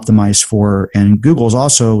and optimize for. And Google's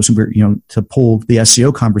also, to pull the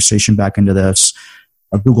SEO conversation back into this,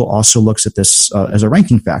 Google also looks at this as a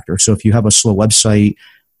ranking factor. So if you have a slow website,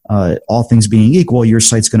 all things being equal, your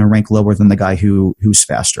site's going to rank lower than the guy who's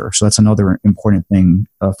faster. So that's another important thing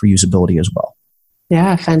for usability as well.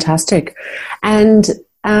 Yeah, fantastic. And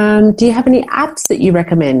do you have any apps that you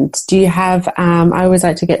recommend? Do you have, I always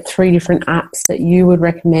like to get 3 different apps that you would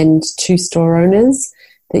recommend to store owners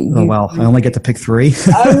that you... Oh, well, I only get to pick 3.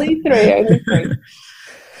 Only 3.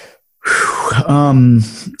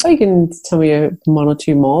 You can tell me 1 or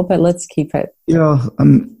 2 more, but let's keep it. Yeah,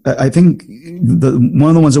 I think one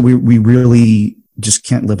of the ones that we really just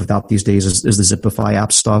can't live without these days is the Zipify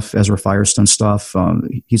app stuff, Ezra Firestone stuff.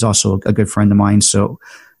 He's also a good friend of mine, so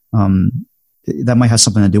that might have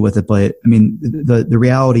something to do with it. But I mean, the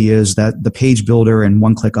reality is that the page builder and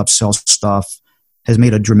one-click upsell stuff has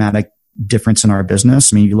made a dramatic difference in our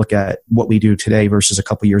business. I mean, you look at what we do today versus a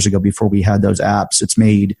couple years ago before we had those apps, it's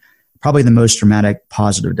made probably the most dramatic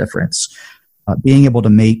positive difference. Being able to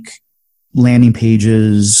make landing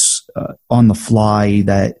pages on the fly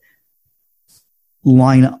that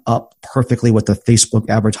line up perfectly with the Facebook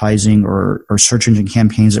advertising or search engine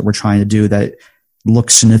campaigns that we're trying to do, that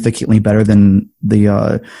look significantly better than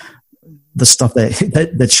the stuff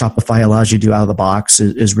that Shopify allows you to do out of the box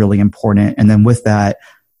is really important. And then with that,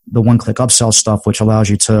 the one-click upsell stuff, which allows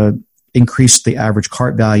you to increase the average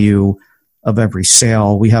cart value of every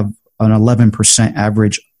sale. We have an 11%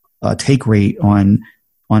 average take rate on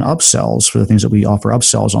upsells for the things that we offer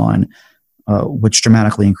upsells on, which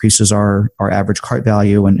dramatically increases our average cart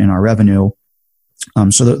value and our revenue.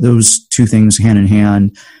 So those 2 things hand in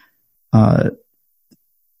hand.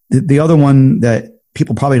 The other one that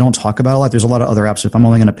people probably don't talk about a lot, there's a lot of other apps. If I'm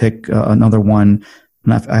only going to pick another one,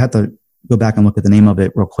 and I have to go back and look at the name of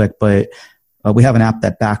it real quick, but we have an app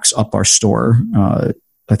that backs up our store.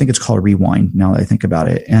 I think it's called Rewind, now that I think about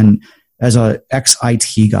it. And as a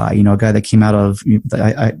ex-IT guy, a guy that came out of,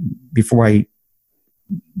 before I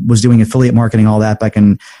was doing affiliate marketing, all that back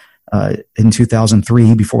in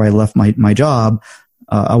 2003, before I left my job,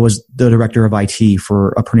 I was the director of IT for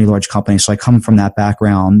a pretty large company. So I come from that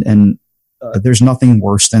background, and there's nothing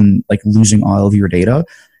worse than like losing all of your data.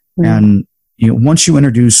 Mm. And once you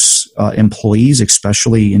introduce employees,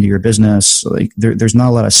 especially into your business, like there's not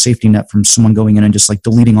a lot of safety net from someone going in and just like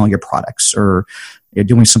deleting all your products or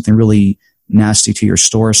doing something really nasty to your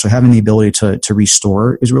store. So having the ability to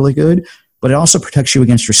restore is really good, but it also protects you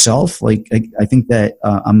against yourself. Like I think that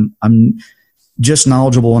I'm just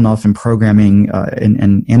knowledgeable enough in programming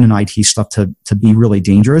and in IT stuff to be really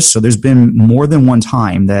dangerous. So there's been more than one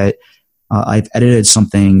time that I've edited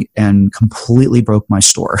something and completely broke my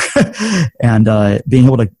store. And being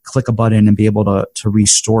able to click a button and be able to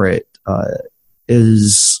restore it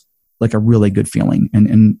is like a really good feeling.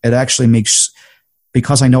 And it actually makes,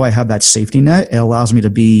 because I know I have that safety net, it allows me to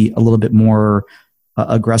be a little bit more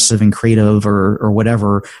aggressive and creative or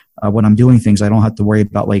whatever when I'm doing things. I don't have to worry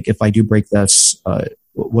about, like, if I do break this,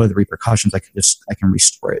 what are the repercussions? I can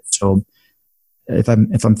restore it. So if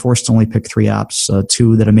I'm forced to only pick 3 apps,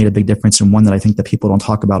 2 that have made a big difference and 1 that I think that people don't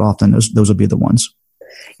talk about often, those would be the ones.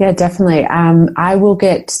 Yeah, definitely. I will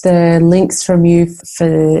get the links from you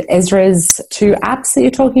for Ezra's 2 apps that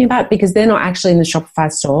you're talking about, because they're not actually in the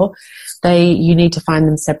Shopify store. You need to find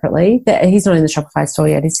them separately. He's not in the Shopify store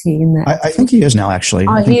yet, is he? In that? I think he is now, actually.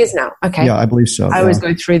 Oh, he is now. Okay. Yeah, I believe so. I always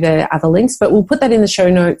go through the other links, but we'll put that in the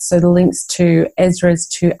show notes. So the links to Ezra's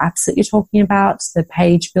 2 apps that you're talking about, the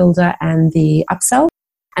page builder and the upsell,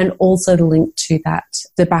 and also the link to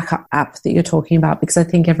the backup app that you're talking about, because I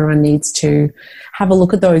think everyone needs to have a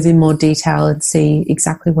look at those in more detail and see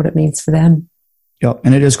exactly what it means for them. Yep,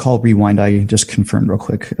 and it is called Rewind. I just confirmed real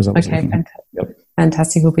quick as I was looking. Fantastic. Yep.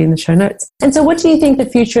 Fantastic. Will be in the show notes. And so what do you think the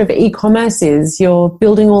future of e-commerce is? You're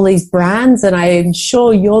building all these brands, and I'm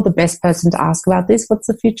sure you're the best person to ask about this. What's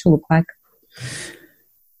the future look like?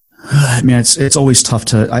 I mean, it's always tough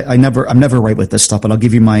to, I'm never right with this stuff, but I'll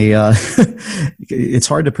give you my, it's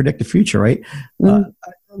hard to predict the future, right?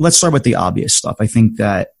 Let's start with the obvious stuff. I think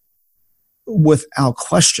that without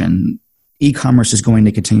question, e-commerce is going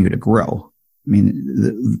to continue to grow. I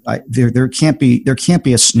mean, there can't be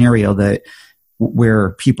a scenario that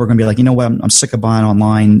where people are going to be like, you know what, I'm sick of buying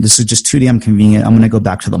online. This is just too damn convenient. I'm going to go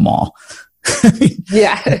back to the mall.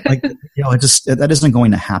 Yeah. Like, you know, that isn't going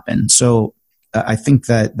to happen. So I think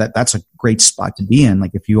that's a great spot to be in.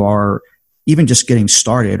 Like if you are even just getting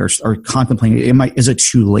started or contemplating, is it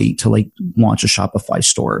too late to like launch a Shopify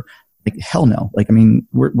store? Like hell no. Like, I mean,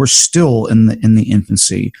 we're still in the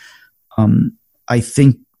infancy. I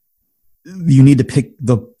think you need to pick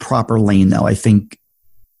the proper lane though. I think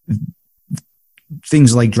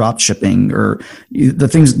things like drop shipping or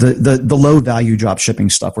the low value drop shipping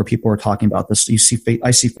stuff where people are talking about this. I see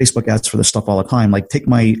Facebook ads for this stuff all the time. Like take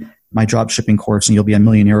my drop shipping course and you'll be a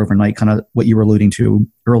millionaire overnight, kind of what you were alluding to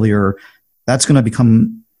earlier. That's going to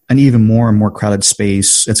become an even more and more crowded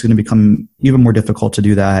space. It's going to become even more difficult to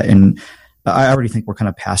do that. And I already think we're kind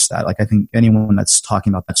of past that. Like I think anyone that's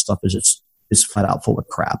talking about that stuff is flat out full of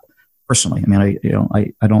crap. Personally, I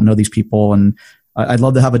mean, I don't know these people, and I'd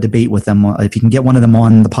love to have a debate with them. If you can get one of them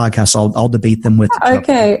on the podcast, I'll debate them with.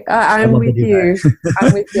 Okay, I'm with you.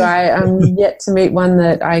 I'm with you. I am yet to meet one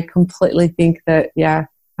that I completely think that.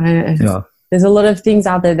 There's a lot of things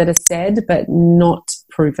out there that are said but not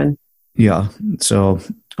proven. Yeah. So,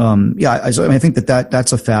 I think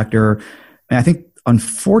that's a factor. And I think,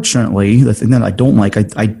 unfortunately, the thing that I don't like,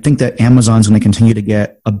 I think that Amazon's going to continue to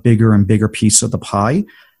get a bigger and bigger piece of the pie.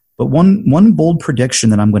 But one bold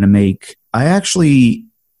prediction that I'm going to make, I actually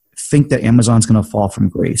think that Amazon's going to fall from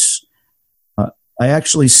grace. I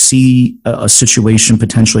actually see a situation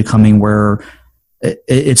potentially coming where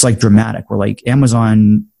it's like dramatic, where like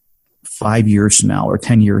Amazon 5 years from now or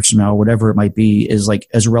 10 years from now, whatever it might be, is like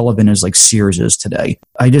as relevant as like Sears is today.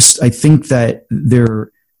 I think that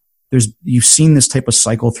you've seen this type of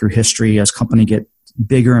cycle through history as companies get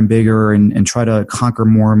bigger and bigger and try to conquer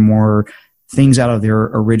more and more things out of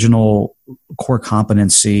their original core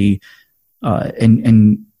competency,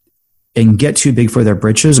 and get too big for their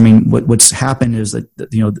britches. I mean, what's happened is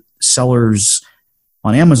that, sellers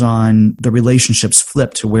on Amazon, the relationships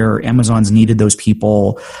flipped to where Amazon's needed those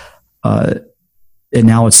people, and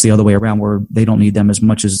now it's the other way around, where they don't need them as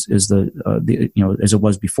much as as it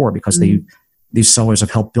was before, because these sellers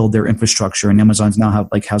have helped build their infrastructure, and Amazon's now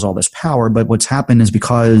has all this power. But what's happened is,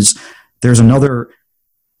 because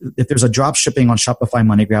if there's a drop shipping on Shopify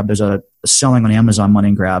money grab, there's a selling on Amazon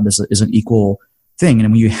money grab is an equal thing.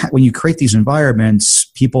 And when you create these environments,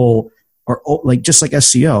 people are like, just like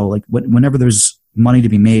SEO, like whenever there's money to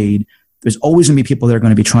be made, there's always going to be people that are going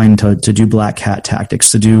to be trying to do black hat tactics,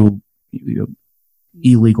 to do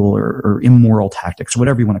illegal or immoral tactics, or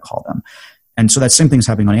whatever you want to call them. And so that same thing's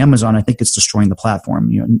happening on Amazon. I think it's destroying the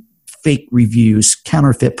platform. Fake reviews,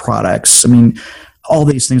 counterfeit products. I mean, all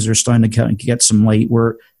these things are starting to get some light,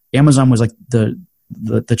 where Amazon was like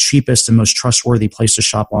the cheapest and most trustworthy place to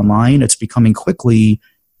shop online. It's becoming quickly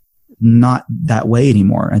not that way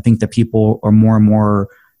anymore. I think that people are more and more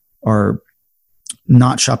are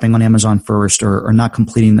not shopping on Amazon first, or not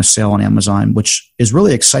completing the sale on Amazon, which is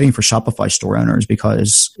really exciting for Shopify store owners,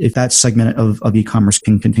 because if that segment of e-commerce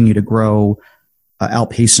can continue to grow,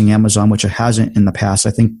 outpacing Amazon, which it hasn't in the past,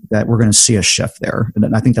 I think that we're going to see a shift there.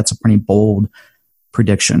 And I think that's a pretty bold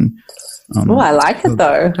prediction. I like it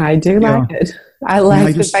though. I do like it. I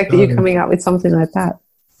like the fact that you're coming up with something like that.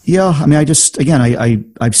 Yeah. I mean,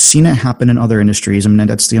 I've seen it happen in other industries. I mean,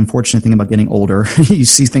 that's the unfortunate thing about getting older. You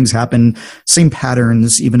see things happen, same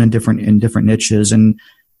patterns, even in different niches. And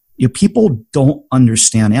people don't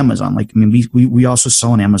understand Amazon. Like, I mean, we also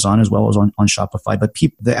sell on Amazon as well as on Shopify, but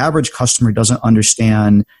the average customer doesn't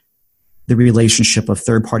understand the relationship of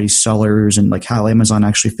third-party sellers and like how Amazon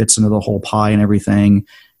actually fits into the whole pie and everything.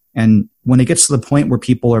 And when it gets to the point where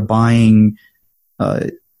people are buying,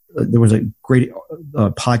 there was a great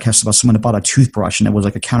podcast about someone that bought a toothbrush, and it was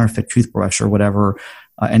like a counterfeit toothbrush or whatever,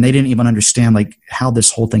 and they didn't even understand like how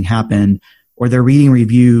this whole thing happened, or they're reading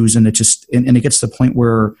reviews, and it gets to the point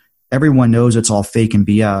where everyone knows it's all fake and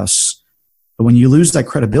BS. But when you lose that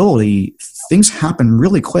credibility, things happen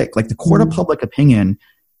really quick. Like the court of public opinion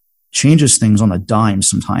changes things on a dime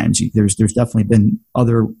sometimes. There's definitely been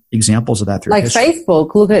other examples of that through history.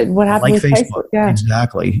 Facebook. Look at what happened with Facebook. Yeah,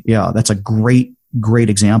 exactly. Yeah, that's a great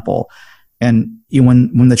example. And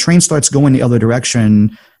when the train starts going the other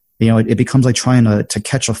direction, it becomes like trying to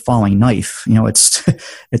catch a falling knife.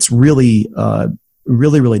 It's really,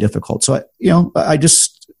 really, really difficult. So,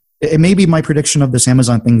 it may be my prediction of this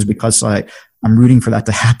Amazon thing is because I'm rooting for that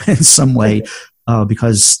to happen in some way,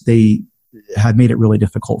 because they have made it really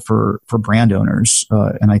difficult for brand owners.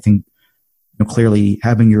 And I think, clearly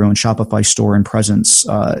having your own Shopify store and presence,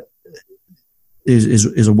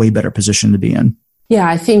 is a way better position to be in. Yeah,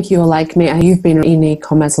 I think you're like me. You've been in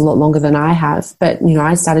e-commerce a lot longer than I have, but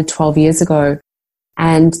I started 12 years ago,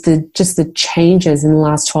 and the changes in the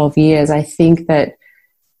last 12 years, I think that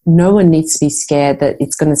no one needs to be scared that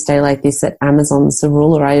it's going to stay like this, that Amazon's the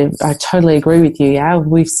ruler. I totally agree with you. Yeah,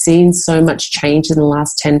 we've seen so much change in the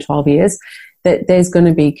last 10, 12 years that there's going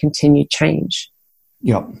to be continued change.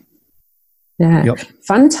 Yep. Yeah. Yep.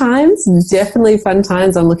 Fun times, definitely fun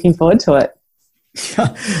times. I'm looking forward to it.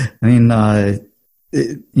 Yeah. I mean,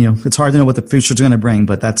 it's hard to know what the future is going to bring,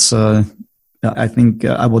 but that's, I think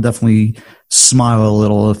I will definitely smile a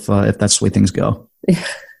little if that's the way things go.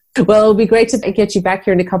 Well, it'll be great to get you back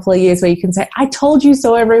here in a couple of years where you can say, I told you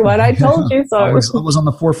so, everyone. I told you so. I was on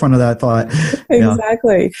the forefront of that thought.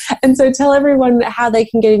 Exactly. Yeah. And so tell everyone how they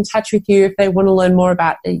can get in touch with you if they want to learn more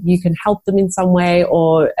about it. You can help them in some way,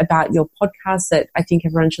 or about your podcast that I think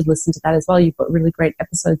everyone should listen to that as well. You've got really great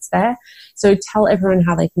episodes there. So tell everyone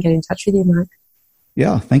how they can get in touch with you, Mike.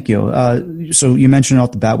 Yeah, thank you. So you mentioned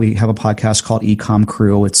off the bat, we have a podcast called Ecom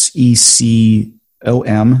Crew. It's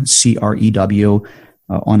ECOMCREW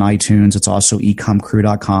on iTunes. It's also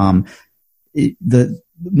ecomcrew.com.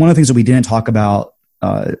 One of the things that we didn't talk about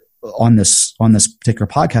on this particular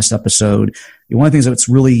podcast episode, one of the things that's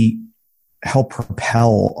really helped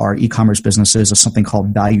propel our e-commerce businesses is something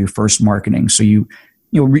called value first marketing. So you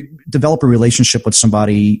develop a relationship with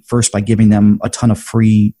somebody first by giving them a ton of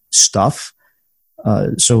free stuff.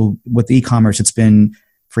 So with e-commerce, it's been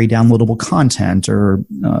free downloadable content, or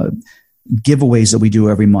giveaways that we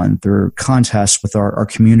do every month, or contests with our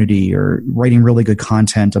community, or writing really good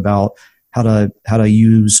content about how to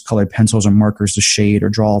use colored pencils or markers to shade or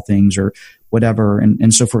draw things or whatever.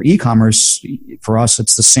 And so for e-commerce, for us,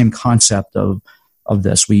 it's the same concept of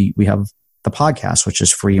this. We have the podcast, which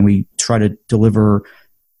is free, and we try to deliver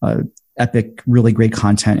epic, really great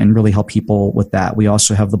content and really help people with that. We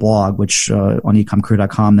also have the blog, which on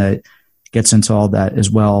ecomcrew.com, that gets into all that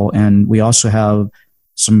as well. And we also have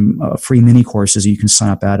some free mini courses you can sign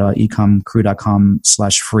up at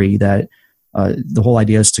ecomcrew.com/free. That the whole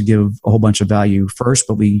idea is to give a whole bunch of value first,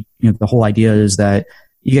 but the whole idea is that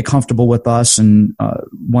you get comfortable with us and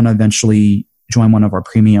want to eventually join one of our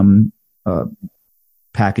premium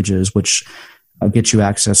packages, which get you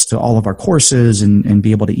access to all of our courses and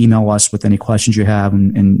be able to email us with any questions you have,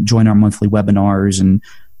 and join our monthly webinars and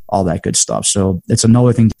all that good stuff. So it's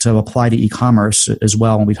another thing to apply to e-commerce as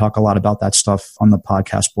well. And we talk a lot about that stuff on the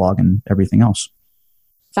podcast blog and everything else.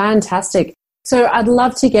 Fantastic. So I'd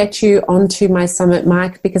love to get you onto my summit,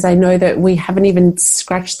 Mike, because I know that we haven't even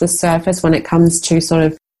scratched the surface when it comes to sort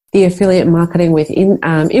of the affiliate marketing with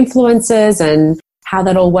influencers and how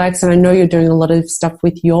that all works. And I know you're doing a lot of stuff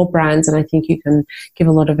with your brands, and I think you can give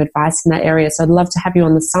a lot of advice in that area. So I'd love to have you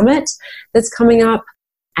on the summit that's coming up.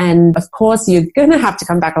 And of course, you're going to have to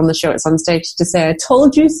come back on the show at some stage to say, I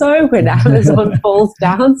told you so, when Amazon falls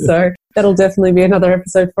down. So that'll definitely be another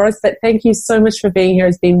episode for us. But thank you so much for being here.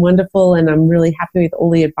 It's been wonderful. And I'm really happy with all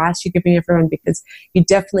the advice you're giving everyone, because you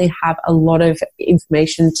definitely have a lot of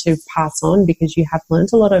information to pass on, because you have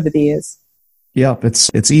learned a lot over the years. Yeah,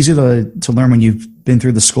 it's easy to learn when you've been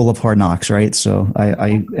through the school of hard knocks, right? So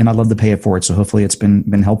I love to pay it forward. So hopefully it's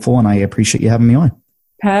been helpful, and I appreciate you having me on.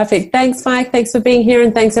 Perfect. Thanks, Mike. Thanks for being here,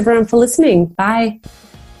 and thanks everyone for listening. Bye.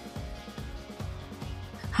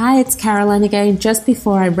 Hi, it's Caroline again. Just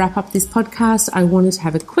before I wrap up this podcast, I wanted to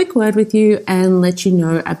have a quick word with you and let you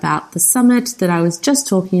know about the summit that I was just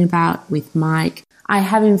talking about with Mike. I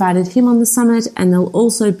have invited him on the summit, and there'll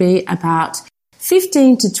also be about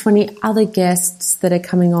 15 to 20 other guests that are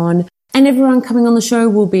coming on. And everyone coming on the show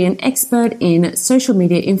will be an expert in social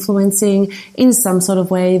media influencing in some sort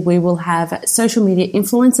of way. We will have social media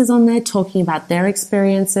influencers on there talking about their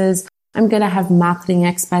experiences. I'm going to have marketing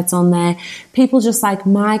experts on there, people just like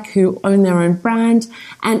Mike who own their own brand,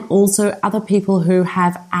 and also other people who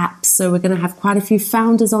have apps. So we're going to have quite a few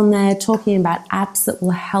founders on there talking about apps that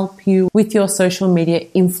will help you with your social media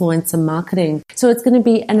influencer marketing. So it's going to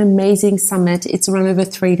be an amazing summit. It's run over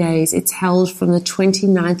 3 days. It's held from the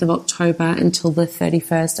 29th of October until the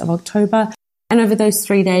 31st of October. And over those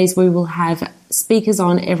 3 days, we will have speakers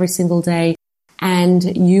on every single day.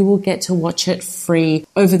 and you will get to watch it free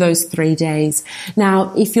over those 3 days.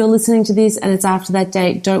 Now, if you're listening to this and it's after that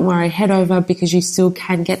date, don't worry, head over because you still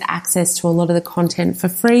can get access to a lot of the content for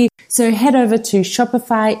free. So head over to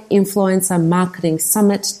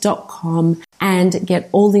shopifyinfluencermarketingsummit.com and get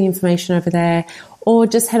all the information over there. Or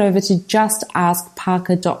just head over to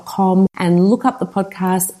justaskparker.com and look up the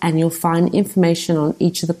podcast, and you'll find information on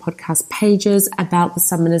each of the podcast pages about the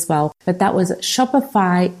summit as well. But that was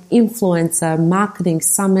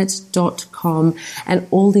shopifyinfluencermarketingsummit.com, and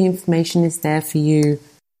all the information is there for you.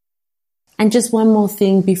 And just one more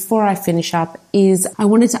thing before I finish up is I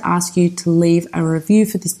wanted to ask you to leave a review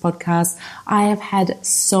for this podcast. I have had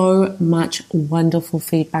so much wonderful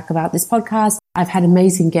feedback about this podcast. I've had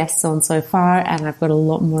amazing guests on so far, and I've got a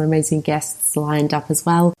lot more amazing guests lined up as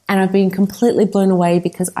well. And I've been completely blown away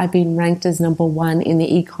because I've been ranked as number 1 in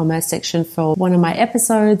the e-commerce section for one of my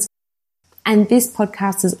episodes. And this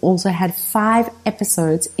podcast has also had 5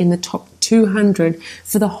 episodes in the top 200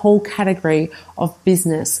 for the whole category of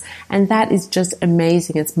business. And that is just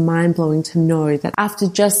amazing. It's mind-blowing to know that after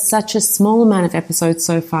just such a small amount of episodes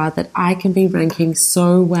so far that I can be ranking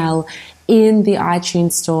so well in the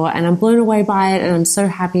iTunes store. And I'm blown away by it. And I'm so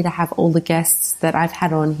happy to have all the guests that I've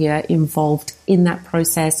had on here involved in that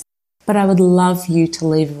process. But I would love you to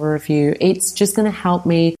leave a review. It's just going to help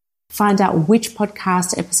me find out which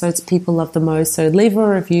podcast episodes people love the most. So leave a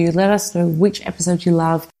review. Let us know which episode you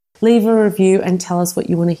love. Leave a review and tell us what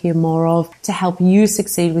you want to hear more of to help you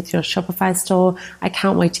succeed with your Shopify store. I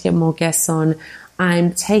can't wait to get more guests on.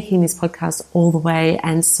 I'm taking this podcast all the way,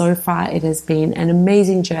 and so far it has been an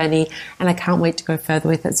amazing journey, and I can't wait to go further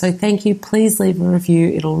with it. So thank you. Please leave a review.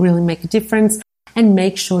 It'll really make a difference. And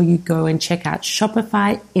make sure you go and check out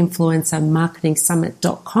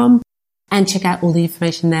shopifyinfluencermarketingsummit.com and check out all the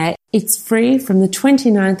information there. It's free from the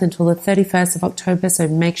 29th until the 31st of October, so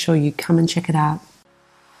make sure you come and check it out.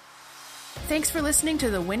 Thanks for listening to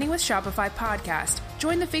the Winning with Shopify podcast.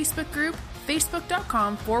 Join the Facebook group,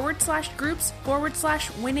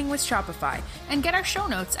 facebook.com/groups/winning with Shopify. And get our show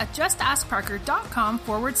notes at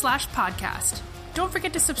justaskparker.com/podcast. Don't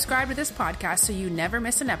forget to subscribe to this podcast so you never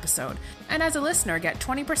miss an episode. And as a listener, get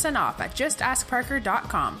 20% off at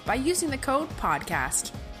justaskparker.com by using the code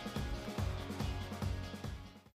PODCAST.